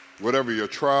 whatever your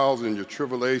trials and your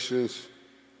tribulations,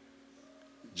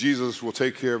 Jesus will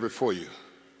take care of it for you.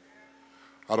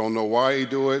 I don't know why he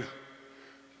do it,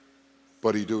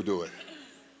 but he do it.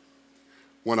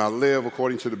 When I live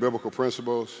according to the biblical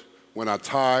principles, when I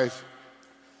tithe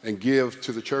and give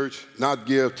to the church, not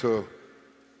give to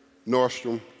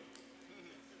Nordstrom,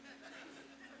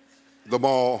 the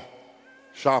mall,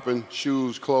 shopping,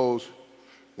 shoes, clothes.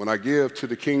 When I give to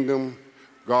the kingdom,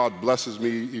 God blesses me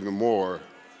even more.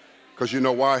 Because you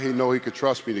know why? He knows he could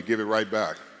trust me to give it right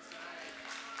back.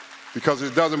 Because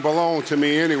it doesn't belong to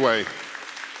me anyway.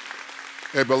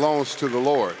 It belongs to the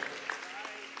Lord.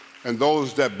 And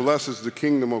those that blesses the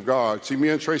kingdom of God. See, me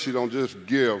and Tracy don't just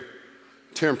give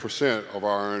 10% of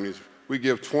our earnings. We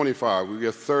give 25, we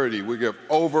give 30, we give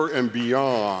over and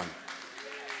beyond.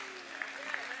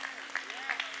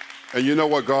 And you know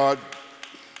what God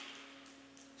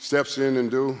steps in and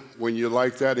do when you're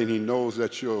like that and he knows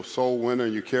that you're a soul winner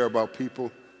and you care about people?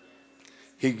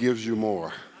 He gives you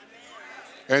more.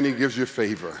 And he gives you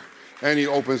favor. And he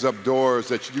opens up doors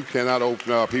that you cannot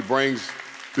open up. He brings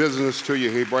business to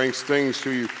you. He brings things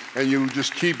to you. And you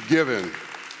just keep giving.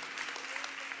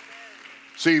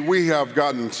 See, we have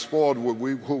gotten spoiled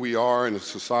with who we are in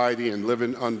society and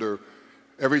living under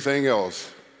everything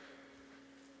else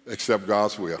except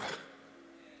God's will.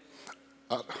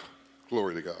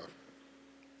 Glory to God.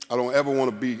 I don't ever want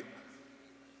to be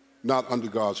not under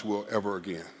God's will ever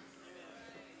again.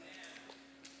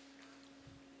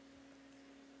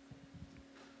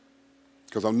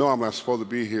 Because I know I'm not supposed to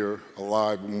be here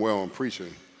alive and well and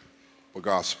preaching, but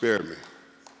God spared me.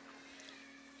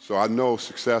 So I know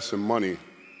success and money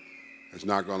is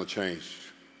not going to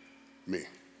change me,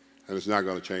 and it's not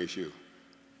going to change you.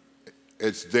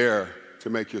 It's there to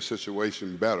make your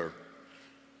situation better,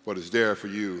 but it's there for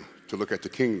you to look at the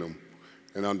kingdom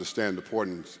and understand the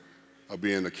importance of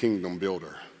being a kingdom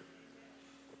builder.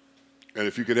 And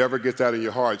if you could ever get that in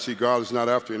your heart, see, God is not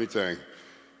after anything.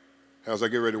 As I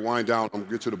get ready to wind down, I'm going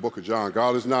to get to the book of John.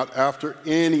 God is not after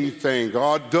anything.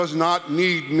 God does not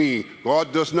need me.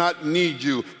 God does not need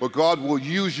you, but God will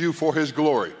use you for his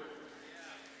glory.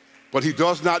 But he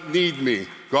does not need me.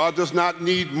 God does not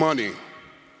need money.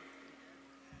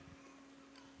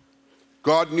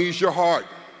 God needs your heart.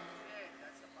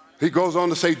 He goes on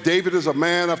to say, David is a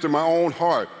man after my own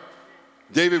heart.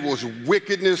 David was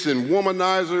wickedness and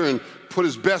womanizer and put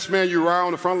his best man Uriah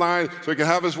on the front line so he could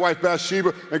have his wife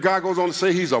Bathsheba. And God goes on to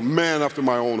say he's a man after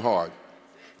my own heart.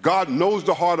 God knows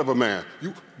the heart of a man.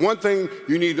 One thing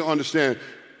you need to understand,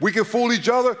 we can fool each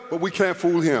other, but we can't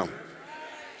fool him.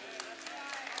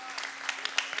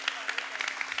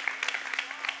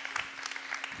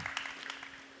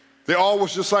 They all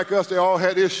was just like us. They all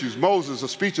had issues. Moses, a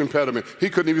speech impediment. He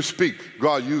couldn't even speak.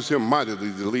 God used him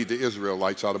mightily to lead the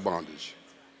Israelites out of bondage.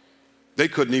 They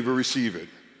couldn't even receive it.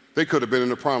 They could have been in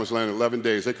the promised land in 11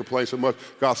 days. They complained so much,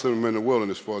 God sent them in the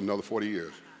wilderness for another 40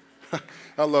 years.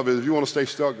 I love it. If you want to stay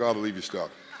stuck, God will leave you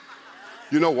stuck.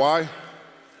 You know why?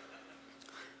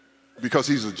 Because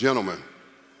he's a gentleman.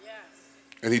 Yes.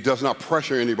 And he does not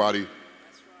pressure anybody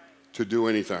to do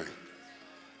anything.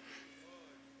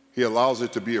 He allows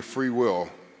it to be a free will.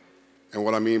 And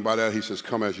what I mean by that, he says,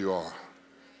 come as you are.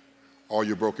 All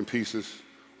your broken pieces,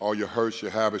 all your hurts,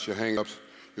 your habits, your hang-ups,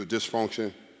 your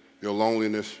dysfunction, your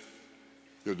loneliness,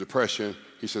 your depression.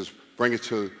 He says, bring it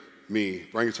to me,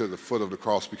 bring it to the foot of the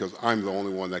cross because I'm the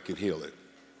only one that can heal it.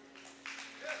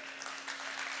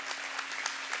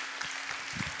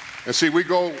 And see, we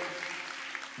go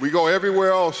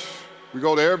everywhere else. We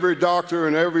go to every doctor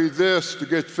and every this to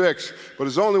get fixed, but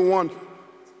there's only one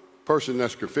person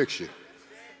that can fix you.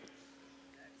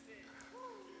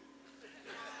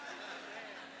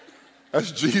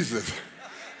 That's Jesus.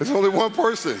 There's only one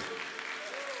person.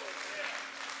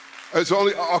 It's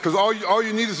only because all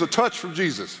you need is a touch from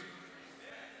Jesus.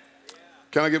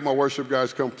 Can I get my worship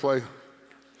guys come play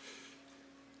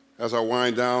as I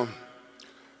wind down?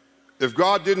 If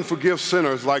God didn't forgive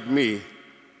sinners like me,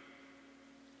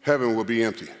 heaven will be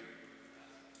empty.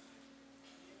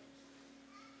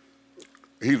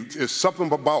 It's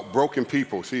something about broken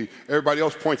people. See, everybody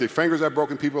else points their fingers at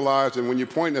broken people's lives, and when you're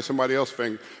pointing at somebody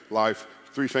else's life,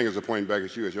 3 fingers are pointing back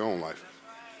at you as your own life.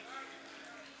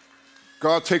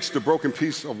 God takes the broken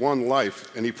piece of one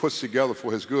life and he puts together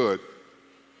for his good,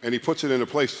 and he puts it in a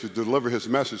place to deliver his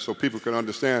message so people can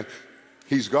understand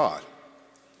he's God.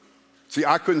 See,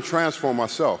 I couldn't transform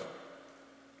myself.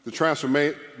 The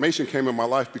transformation came in my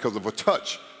life because of a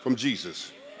touch from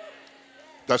Jesus.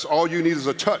 That's all you need is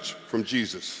a touch from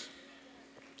Jesus.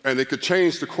 And it could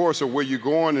change the course of where you're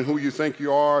going and who you think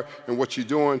you are and what you're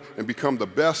doing and become the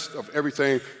best of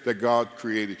everything that God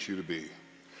created you to be.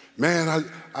 Man,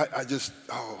 I just,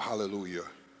 oh, hallelujah.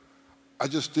 I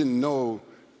just didn't know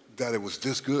that it was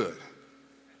this good.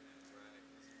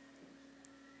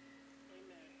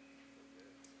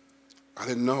 I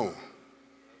didn't know.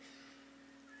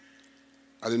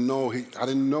 I didn't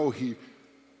know he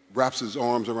wraps his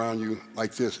arms around you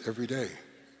like this every day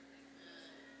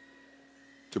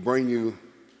to bring you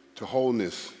to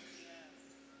wholeness.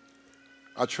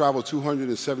 I travel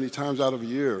 270 times out of a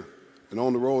year and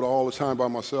on the road all the time by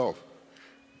myself.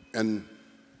 And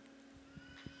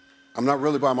I'm not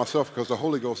really by myself because the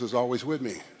Holy Ghost is always with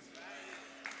me.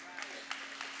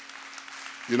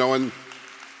 You know, and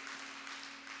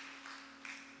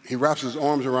he wraps his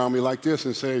arms around me like this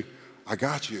and say, I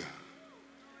got you.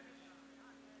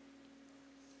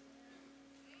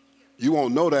 You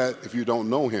won't know that if you don't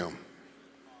know him.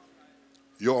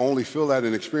 You'll only feel that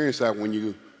and experience that when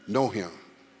you know him.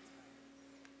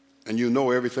 And you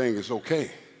know everything is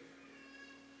okay.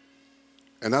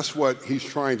 And that's what he's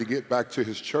trying to get back to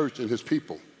his church and his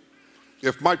people.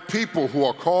 If my people who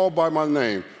are called by my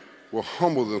name will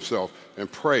humble themselves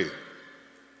and pray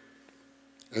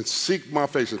and seek my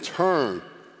face and turn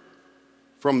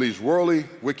from these worldly,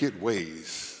 wicked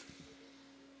ways,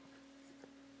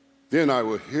 then I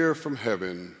will hear from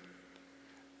heaven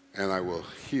and I will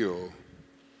heal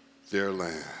their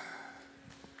land.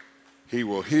 He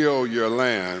will heal your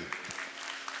land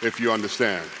if you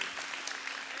understand.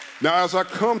 Now, as I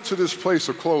come to this place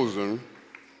of closing,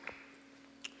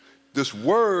 this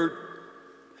word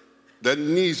that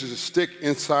needs to stick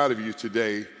inside of you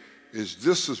today is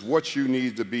this is what you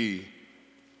need to be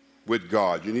with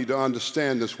God. You need to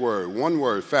understand this word. One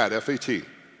word, fat, F-A-T.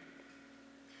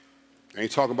 I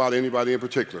ain't talking about anybody in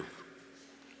particular.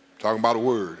 I'm talking about a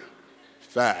word,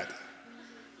 fat.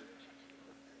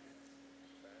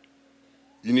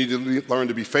 You need to learn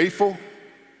to be faithful,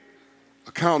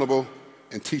 accountable,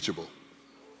 and teachable.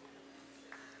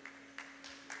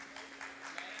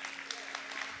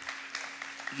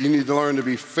 You need to learn to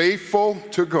be faithful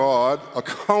to God,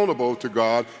 accountable to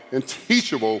God, and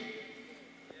teachable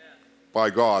by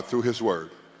God through his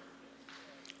word.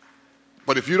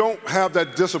 But if you don't have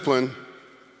that discipline,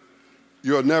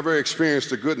 you'll never experience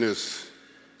the goodness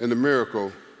and the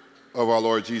miracle of our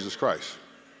Lord Jesus Christ.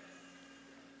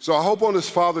 So I hope on this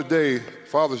Father's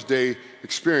Day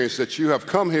experience that you have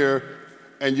come here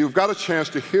and you've got a chance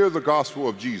to hear the gospel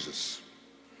of Jesus,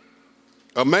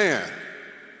 a man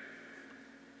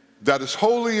that is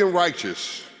holy and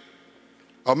righteous,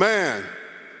 a man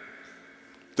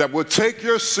that would take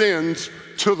your sins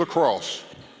to the cross,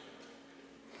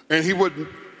 and he would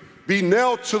be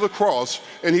nailed to the cross,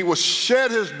 and he would shed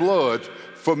his blood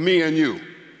for me and you,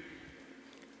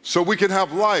 so we can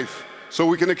have life, so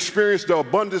we can experience the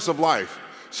abundance of life,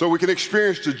 so we can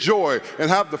experience the joy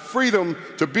and have the freedom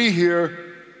to be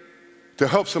here to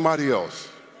help somebody else.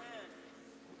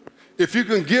 If you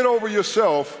can get over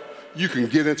yourself, you can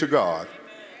get into God.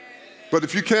 But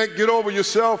if you can't get over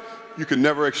yourself, you can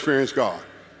never experience God.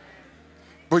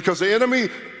 Because the enemy,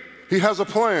 he has a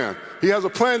plan. He has a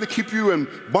plan to keep you in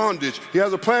bondage. He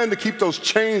has a plan to keep those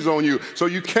chains on you. So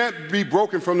you can't be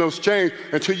broken from those chains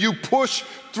until you push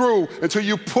through,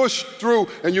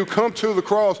 and you come to the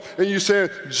cross and you say,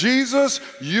 Jesus,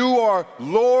 you are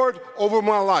Lord over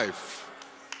my life.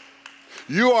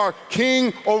 You are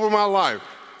King over my life.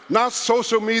 Not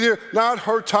social media, not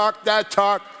her talk, that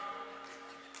talk,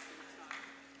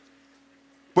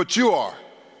 but you are.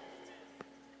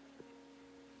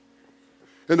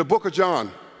 In the book of John,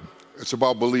 it's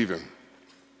about believing.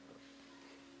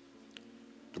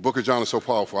 The book of John is so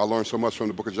powerful. I learned so much from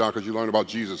the book of John because you learn about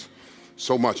Jesus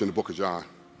so much in the book of John.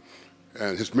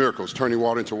 And his miracles, turning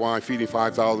water into wine, feeding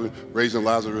 5,000, raising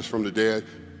Lazarus from the dead,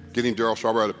 getting Darryl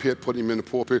out of the pit, putting him in the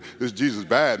pulpit. This Jesus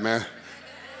bad, man.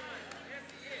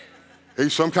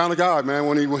 He's some kind of God, man.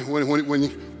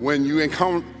 When you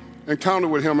encounter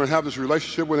with him and have this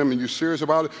relationship with him and you're serious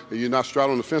about it, and you're not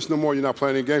straddling the fence no more, you're not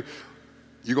playing any game,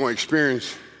 you're going to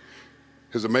experience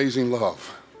his amazing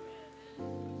love.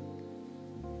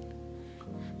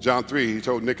 John 3, he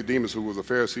told Nicodemus, who was a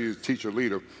Pharisee teacher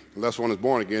leader, unless one is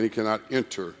born again, he cannot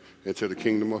enter into the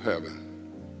kingdom of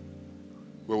heaven.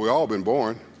 Well, we've all been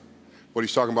born, but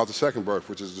he's talking about the second birth,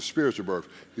 which is the spiritual birth.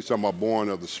 He's talking about born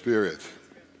of the Spirit.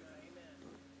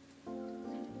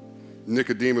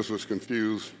 Nicodemus was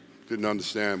confused, didn't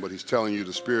understand, but he's telling you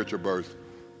the spiritual birth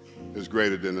is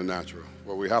greater than the natural.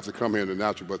 Well, we have to come here in the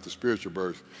natural, but the spiritual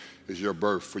birth is your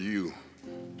birth for you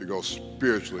to go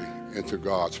spiritually into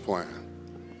God's plan.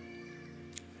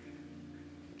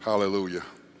 Hallelujah.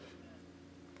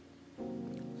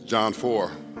 John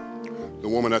 4, the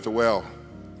woman at the well.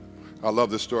 I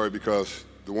love this story because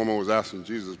the woman was asking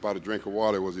Jesus about a drink of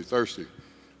water. Was he thirsty?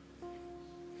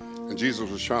 And Jesus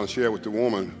was trying to share with the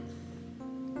woman,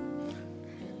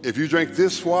 if you drink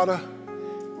this water,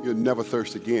 you'll never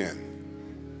thirst again.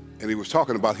 And he was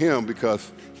talking about him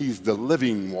because he's the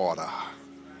living water.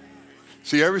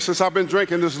 See, ever since I've been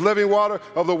drinking this living water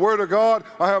of the Word of God,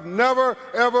 I have never,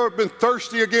 ever been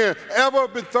thirsty again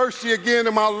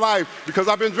in my life, because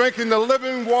I've been drinking the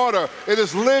living water. It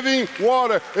is living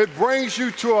water. It brings you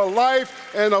to a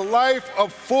life, and a life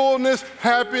of fullness,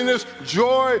 happiness,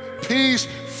 joy, peace,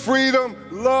 freedom,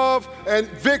 love, and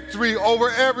victory over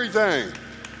everything.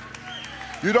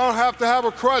 You don't have to have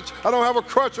a crutch. I don't have a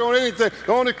crutch on anything.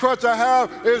 The only crutch I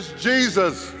have is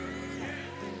Jesus.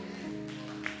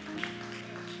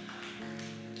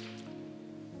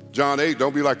 John 8,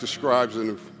 don't be like the scribes and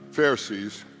the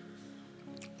Pharisees.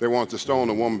 They wanted to stone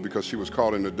the woman because she was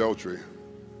caught in adultery.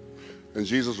 And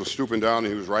Jesus was stooping down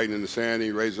and he was writing in the sand, and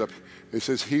he raised up. He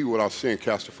says, he without sin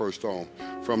cast the first stone.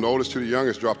 From the oldest to the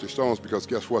youngest dropped the stones, because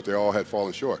guess what? They all had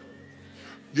fallen short.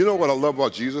 You know what I love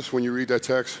about Jesus when you read that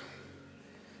text?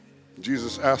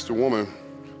 Jesus asked the woman,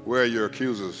 where are your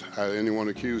accusers? Had anyone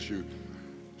accused you?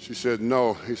 She said,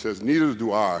 no. He says, neither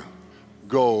do I.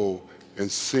 Go and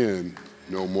sin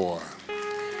no more.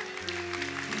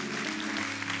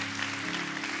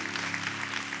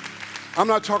 I'm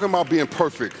not talking about being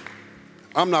perfect.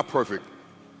 I'm not perfect.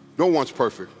 No one's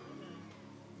perfect.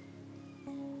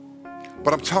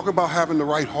 But I'm talking about having the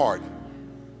right heart.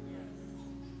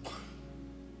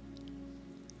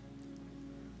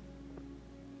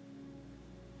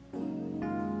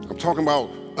 I'm talking about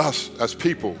us as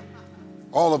people,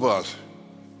 all of us.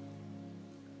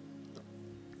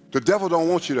 The devil don't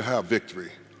want you to have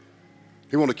victory.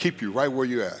 He wants to keep you right where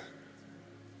you're at.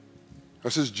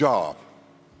 That's his job.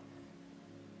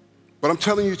 But I'm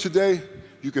telling you today,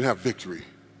 you can have victory.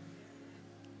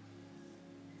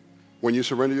 When you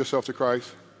surrender yourself to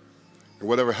Christ, and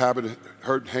whatever habit,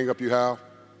 hurt, hang up you have,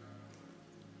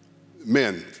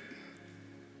 men,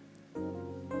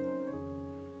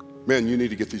 you need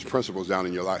to get these principles down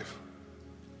in your life.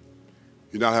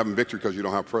 You're not having victory because you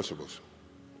don't have principles.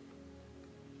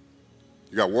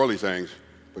 You got worldly things,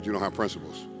 but you don't have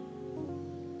principles.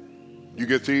 You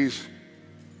get these,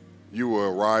 you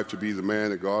will arrive to be the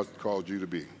man that God called you to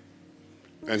be.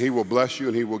 And he will bless you,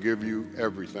 and he will give you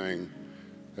everything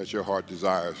that your heart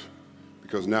desires,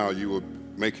 because now you will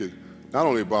make it not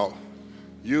only about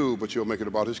you, but you'll make it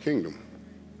about his kingdom.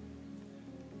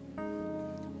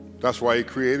 That's why he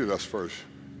created us first,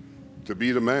 to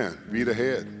be the man, be the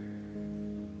head,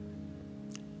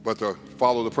 but to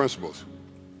follow the principles.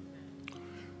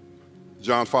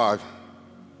 John 5,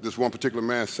 this one particular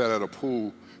man sat at a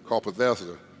pool called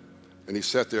Bethesda, and he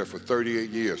sat there for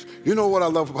 38 years. You know what I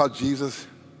love about Jesus?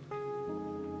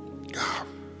 God,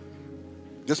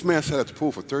 this man sat at the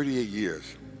pool for 38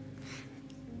 years.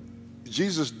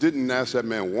 Jesus didn't ask that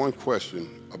man one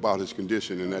question about his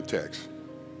condition in that text.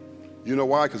 You know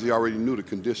why? Because he already knew the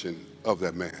condition of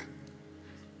that man.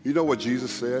 You know what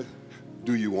Jesus said?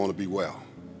 Do you want to be well?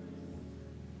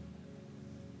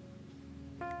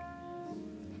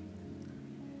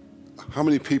 How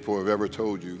many people have ever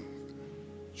told you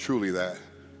truly that?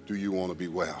 Do you want to be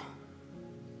well?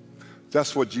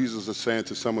 That's what Jesus is saying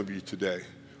to some of you today.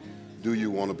 Do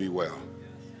you want to be well?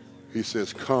 He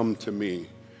says, come to me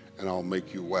and I'll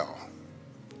make you well.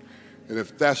 And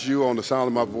if that's you on the sound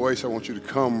of my voice, I want you to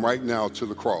come right now to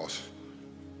the cross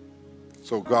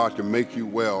so God can make you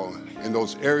well in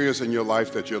those areas in your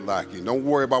life that you're lacking. Don't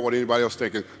worry about what anybody else is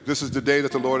thinking. This is the day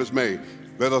that the Lord has made.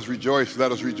 Let us rejoice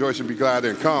and be glad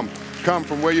in. Come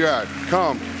from where you're at.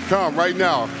 Come right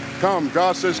now. Come,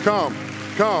 God says come.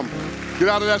 Get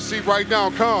out of that seat right now,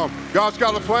 come. God's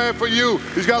got a plan for you.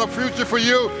 He's got a future for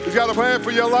you. He's got a plan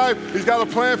for your life. He's got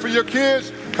a plan for your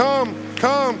kids. Come.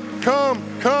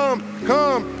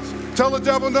 Tell the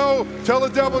devil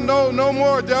no, no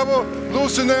more, devil.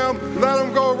 Loosen them, let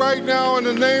them go right now in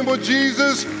the name of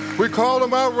Jesus. We call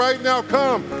them out right now,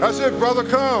 come. That's it, brother,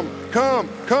 come.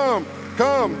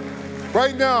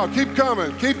 Right now, keep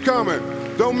coming.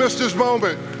 Don't miss this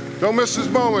moment.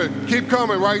 Keep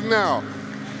coming right now.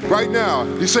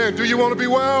 He's saying, do you want to be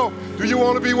well? Do you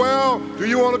want to be well? Do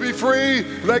you want to be free?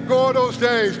 Let go of those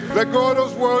things. Let go of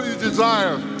those worldly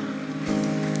desires.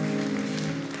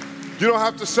 You don't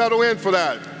have to settle in for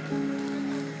that.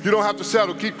 You don't have to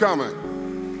settle. Keep coming.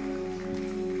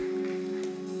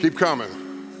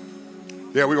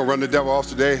 Yeah, we're going to run the devil off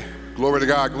today. Glory to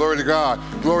God.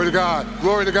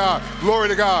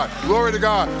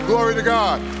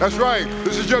 That's right.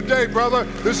 This is your day, brother.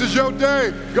 This is your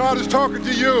day. God is talking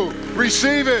to you.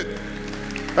 Receive it.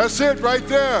 That's it right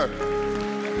there.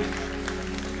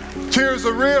 Tears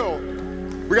are real.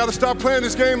 We got to stop playing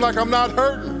this game like I'm not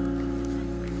hurting.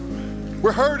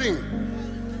 We're hurting.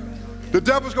 The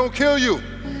devil's going to kill you.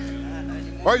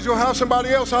 Or he's going to have somebody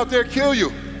else out there kill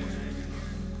you.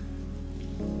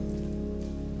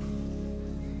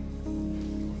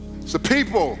 It's the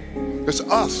people. It's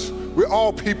us. We're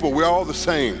all people. We're all the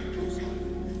same.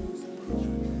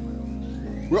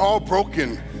 We're all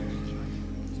broken.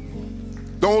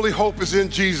 The only hope is in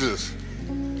Jesus.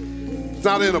 It's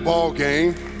not in a ball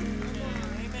game.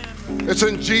 It's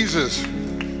in Jesus.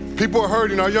 People are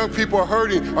hurting. Our young people are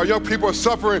hurting. Our young people are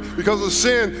suffering because of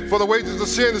sin. For the wages of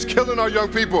sin is killing our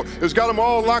young people. It's got them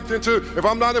all locked into, if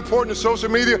I'm not important in social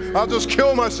media, I'll just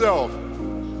kill myself.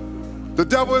 The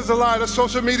devil is a lie. That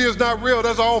social media is not real.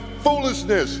 That's all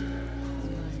foolishness.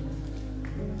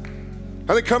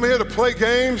 I didn't come here to play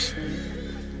games.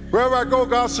 Wherever I go,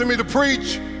 God sent me to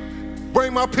preach.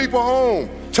 Bring my people home.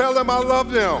 Tell them I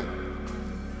love them.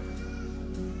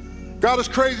 God is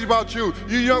crazy about you.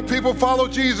 You young people, follow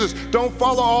Jesus. Don't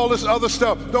follow all this other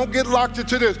stuff. Don't get locked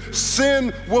into this.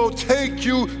 Sin will take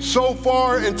you so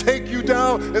far and take you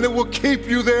down, and it will keep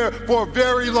you there for a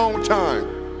very long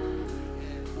time.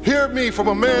 Hear me from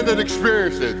a man that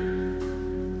experienced it.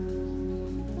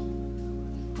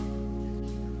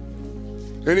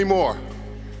 Anymore.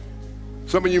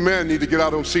 Some of you men need to get out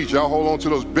of those seats. Y'all hold on to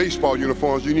those baseball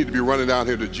uniforms. You need to be running down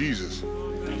here to Jesus.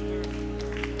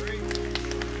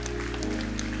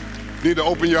 You need to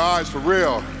open your eyes for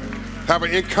real. Have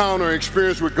an encounter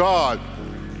experience with God.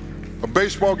 A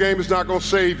baseball game is not going to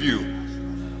save you.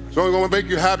 It's only going to make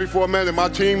you happy for a minute. My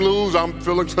team lose, I'm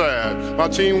feeling sad. My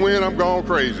team win, I'm going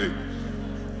crazy.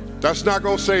 That's not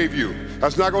going to save you.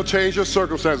 That's not going to change your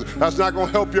circumstances. That's not going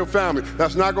to help your family.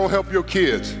 That's not going to help your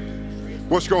kids.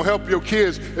 What's going to help your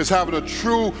kids is having a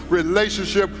true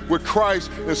relationship with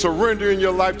Christ and surrendering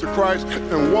your life to Christ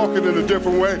and walking in a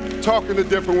different way, talking a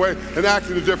different way, and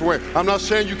acting a different way. I'm not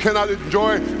saying you cannot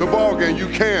enjoy the ball game. You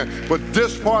can. But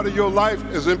this part of your life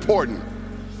is important.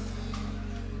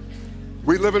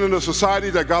 We living in a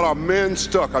society that got our men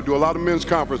stuck. I do a lot of men's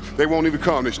conference. They won't even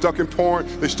come. They're stuck in porn.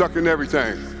 They're stuck in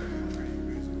everything.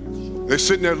 They're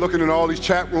sitting there looking in all these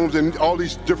chat rooms and all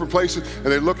these different places, and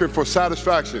they're looking for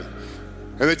satisfaction.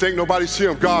 And they think nobody see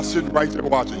them. God's sitting right there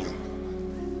watching you.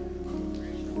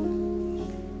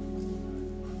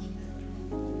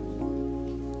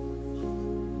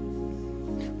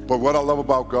 But what I love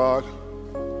about God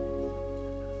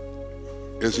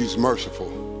is he's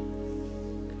merciful.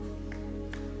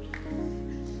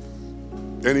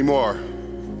 Anymore.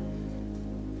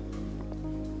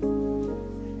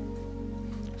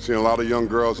 Seeing a lot of young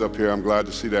girls up here. I'm glad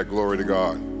to see that. Glory to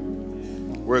God.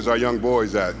 Where's our young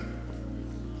boys at?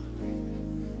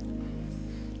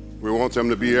 We want them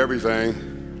to be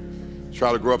everything.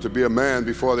 Try to grow up to be a man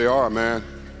before they are a man.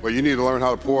 But you need to learn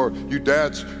how to pour, you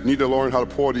dads need to learn how to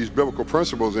pour these biblical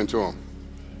principles into them.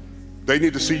 They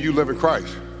need to see you live in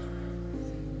Christ.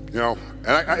 You know,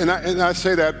 and I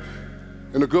say that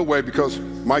in a good way, because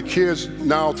my kids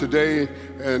now today,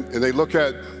 and they look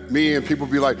at me and people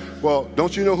be like, well,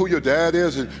 don't you know who your dad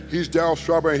is? And he's Darryl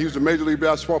Strawberry, and he's a Major League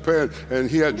Basketball player,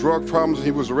 and he had drug problems, and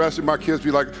he was arrested. My kids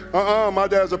be like, my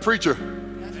dad's a preacher.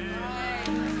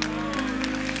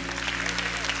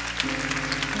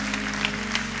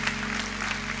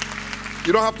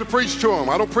 You don't have to preach to them.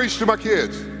 I don't preach to my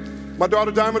kids. My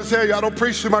daughter Diamond will tell you, I don't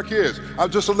preach to my kids.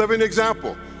 I'm just a living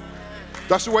example.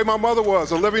 That's the way my mother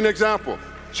was, a living example.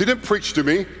 She didn't preach to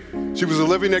me. She was a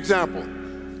living example.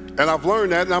 And I've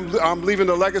learned that, and I'm leaving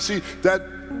the legacy that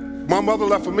my mother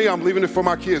left for me. I'm leaving it for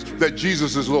my kids, that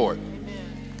Jesus is Lord.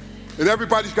 And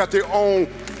everybody's got their own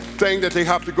thing that they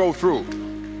have to go through.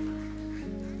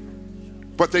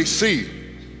 But they see.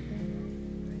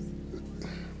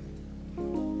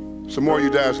 Some more of you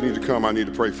dads need to come. I need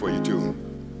to pray for you too.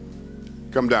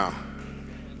 Come down.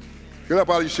 Get up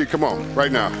out of your seat. Come on,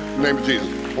 right now. In the name of Jesus.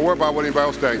 Don't worry about what anybody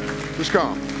else thinks. Just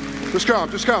come. Just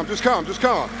come. Just come. Just come. Just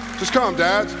come. Just come,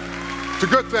 dads. It's a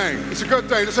good thing. It's a good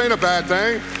thing. This ain't a bad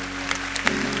thing.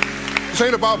 This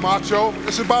ain't about macho.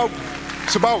 It's about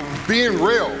being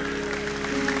real.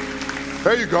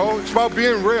 There you go. It's about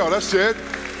being real. That's it.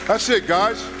 That's it,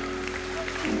 guys.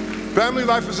 Family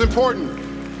life is important.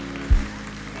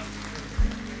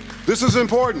 This is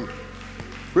important.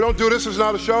 We don't do this. It's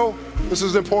not a show. This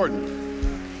is important.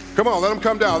 Come on, let them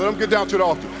come down. Let them get down to the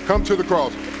altar. Come to the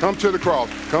cross. Come to the cross.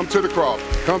 Come to the cross.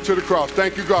 Come to the cross.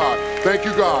 Thank you, God. Thank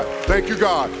you, God. Thank you,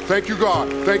 God. Thank you, God.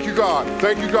 Thank you, God.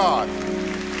 Thank you, God.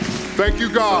 Thank you,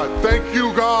 God. Thank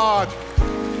you, God.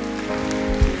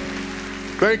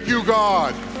 Thank you,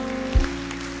 God.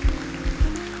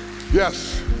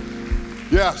 Yes.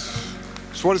 Yes.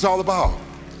 That's what it's all about.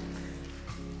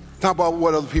 It's not about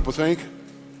what other people think.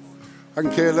 I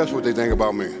can care less what they think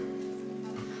about me.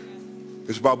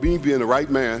 It's about me being the right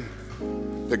man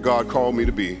that God called me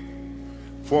to be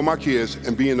for my kids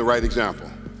and being the right example.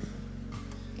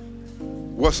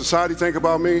 What society think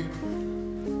about me,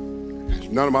 it's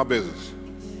none of my business.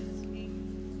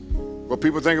 What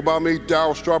people think about me,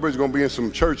 Darryl Strawberry is going to be in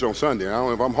some church on Sunday. I don't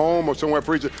know if I'm home or somewhere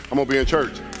preaching, I'm going to be in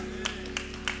church.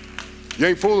 You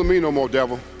ain't fooling me no more,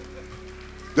 devil.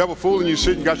 Devil fooling you,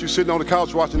 got you sitting on the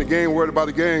couch watching the game, worried about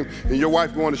the game, and your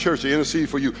wife going to church to intercede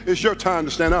for you. It's your time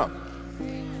to stand up.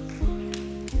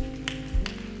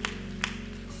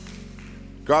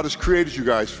 God has created you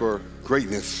guys for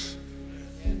greatness.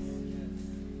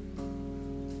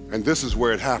 And this is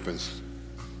where it happens,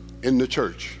 in the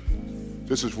church.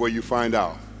 This is where you find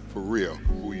out, for real,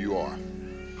 who you are.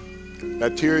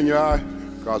 That tear in your eye,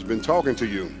 God's been talking to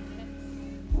you.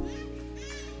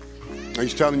 And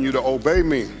he's telling you to obey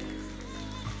me.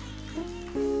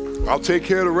 I'll take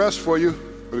care of the rest for you,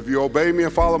 but if you obey me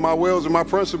and follow my wills and my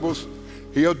principles,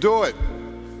 he'll do it.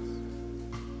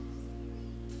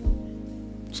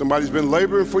 Somebody's been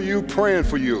laboring for you, praying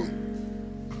for you.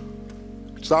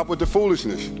 Stop with the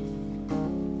foolishness.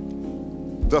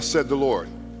 Thus said the Lord.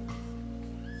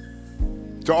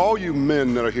 To all you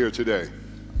men that are here today,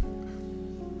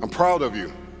 I'm proud of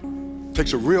you. It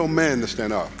takes a real man to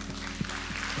stand up.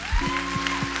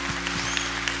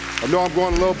 I know I'm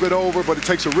going a little bit over, but it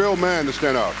takes a real man to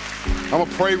stand up. I'm going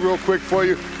to pray real quick for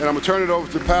you, and I'm going to turn it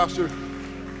over to the pastor.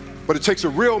 But it takes a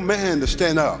real man to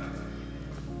stand up.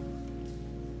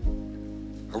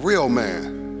 A real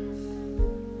man.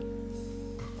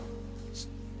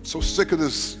 So sick of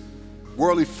this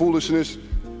worldly foolishness,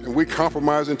 and we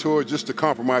compromise into it just to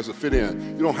compromise to fit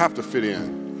in. You don't have to fit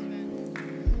in.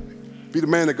 Be the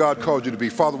man that God called you to be.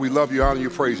 Father, we love you, honor you,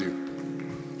 praise you.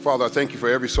 Father, I thank you for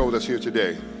every soul that's here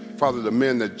today. Father, the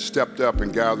men that stepped up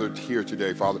and gathered here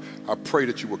today, Father, I pray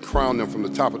that you would crown them from the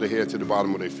top of their head to the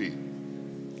bottom of their feet.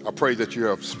 I pray that you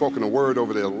have spoken a word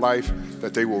over their life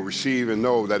that they will receive and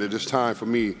know that it is time for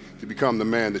me to become the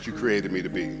man that you created me to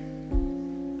be.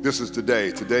 This is the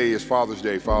day. Today is Father's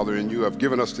Day, Father, and you have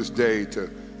given us this day to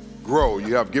grow.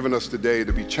 You have given us today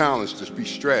to be challenged, to be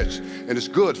stretched. And it's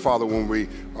good, Father, when we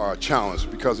are challenged,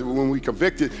 because when we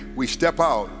convicted, we step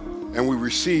out and we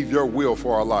receive your will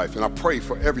for our life. And I pray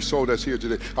for every soul that's here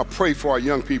today. I pray for our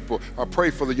young people. I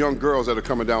pray for the young girls that are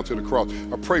coming down to the cross.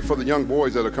 I pray for the young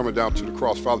boys that are coming down to the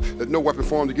cross, Father, that no weapon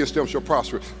formed against them shall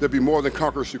prosper. They'll be more than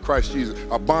conquerors through Christ Jesus.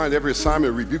 I bind every assignment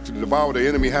and rebuke to devour the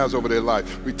enemy has over their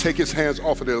life. We take his hands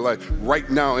off of their life right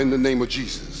now in the name of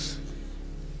Jesus.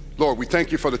 Lord, we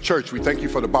thank you for the church. We thank you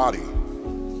for the body.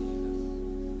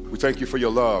 We thank you for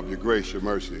your love, your grace, your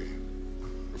mercy.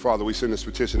 Father, we send this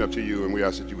petition up to you, and we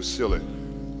ask that you would seal it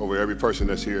over every person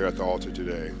that's here at the altar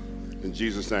today. In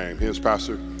Jesus' name. Here's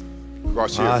Pastor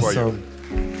Garcia for you.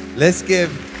 Let's give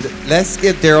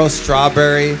Darryl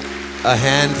Strawberry a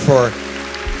hand for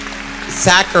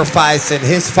sacrificing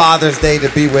his Father's Day to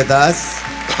be with us.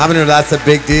 How many know that's a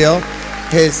big deal?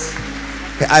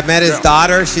 I met his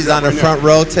daughter. She's on the front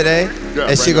row today.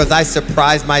 And she goes, I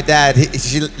surprised my dad.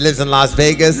 She lives in Las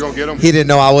Vegas. You gonna get him? He didn't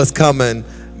know I was coming.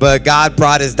 But God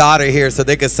brought his daughter here so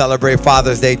they could celebrate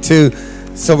Father's Day too.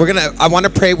 So I want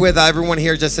to pray with everyone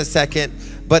here just a second.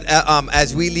 But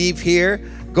as we leave here,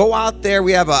 go out there.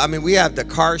 We have the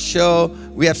car show.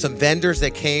 We have some vendors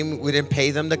that came. We didn't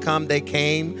pay them to come. They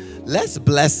came. Let's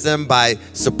bless them by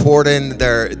supporting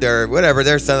their whatever.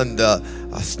 They're selling the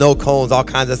snow cones, all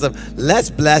kinds of stuff. Let's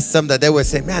bless them that they would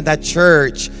say, man, that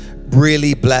church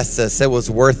really blessed us. It was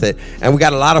worth it. And we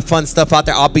got a lot of fun stuff out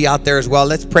there. I'll be out there as well.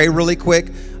 Let's pray really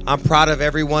quick. I'm proud of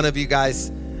every one of you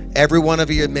guys. Every one of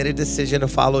you made a decision to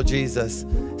follow Jesus.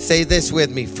 Say this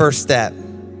with me. First step.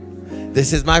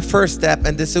 This is my first step,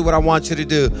 and this is what I want you to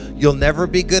do. You'll never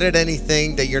be good at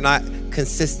anything that you're not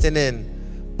consistent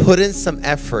in. Put in some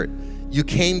effort. You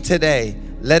came today.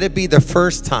 Let it be the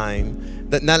first time.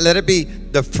 Let it be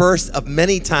the first of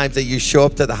many times that you show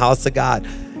up to the house of God.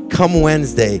 Come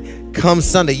Wednesday. Come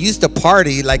Sunday. You used to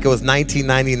party like it was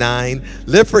 1999.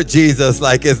 Live for Jesus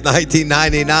like it's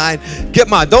 1999.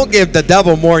 Don't give the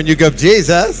devil more than you give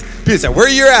Jesus. People say, where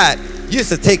you at? You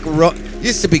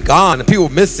used to be gone and people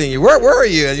missing you. Where were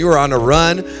you? And you were on a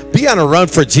run. Be on a run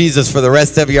for Jesus for the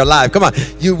rest of your life. Come on.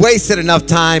 You wasted enough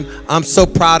time. I'm so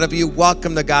proud of you.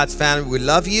 Welcome to God's family. We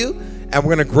love you and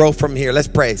we're going to grow from here. Let's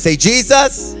pray. Say,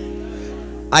 Jesus,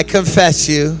 I confess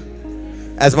you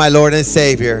as my Lord and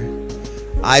Savior.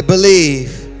 I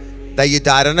believe that you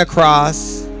died on the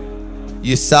cross.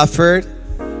 You suffered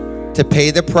to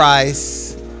pay the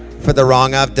price for the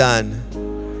wrong I've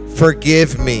done.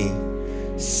 Forgive me.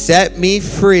 Set me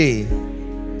free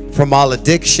from all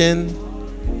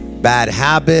addiction, bad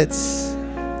habits,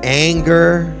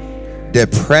 anger,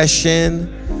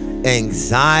 depression,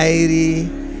 anxiety,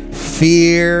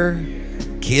 fear,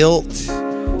 guilt,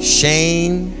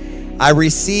 shame. I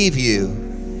receive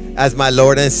you as my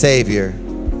Lord and Savior.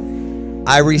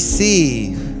 I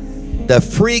receive the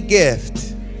free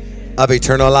gift of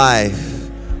eternal life.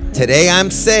 Today I'm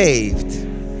saved.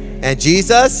 And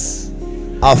Jesus,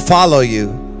 I'll follow you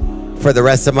for the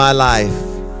rest of my life.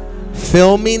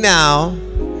 Fill me now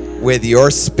with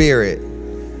your spirit.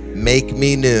 Make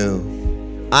me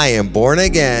new. I am born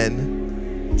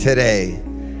again today.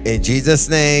 In Jesus'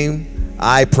 name,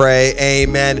 I pray,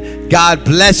 amen. God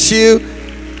bless you.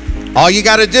 All you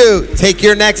got to do, take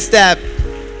your next step.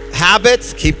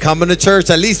 Habits, keep coming to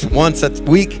church at least once a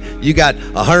week. You got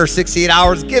 168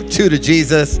 hours. Give 2 to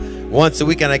Jesus once a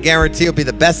week, and I guarantee it'll be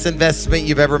the best investment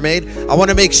you've ever made. I want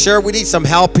to make sure we need some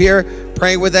help here.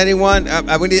 Praying with anyone?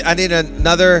 I need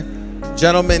another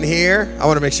gentleman here. I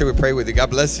want to make sure we pray with you. God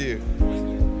bless you.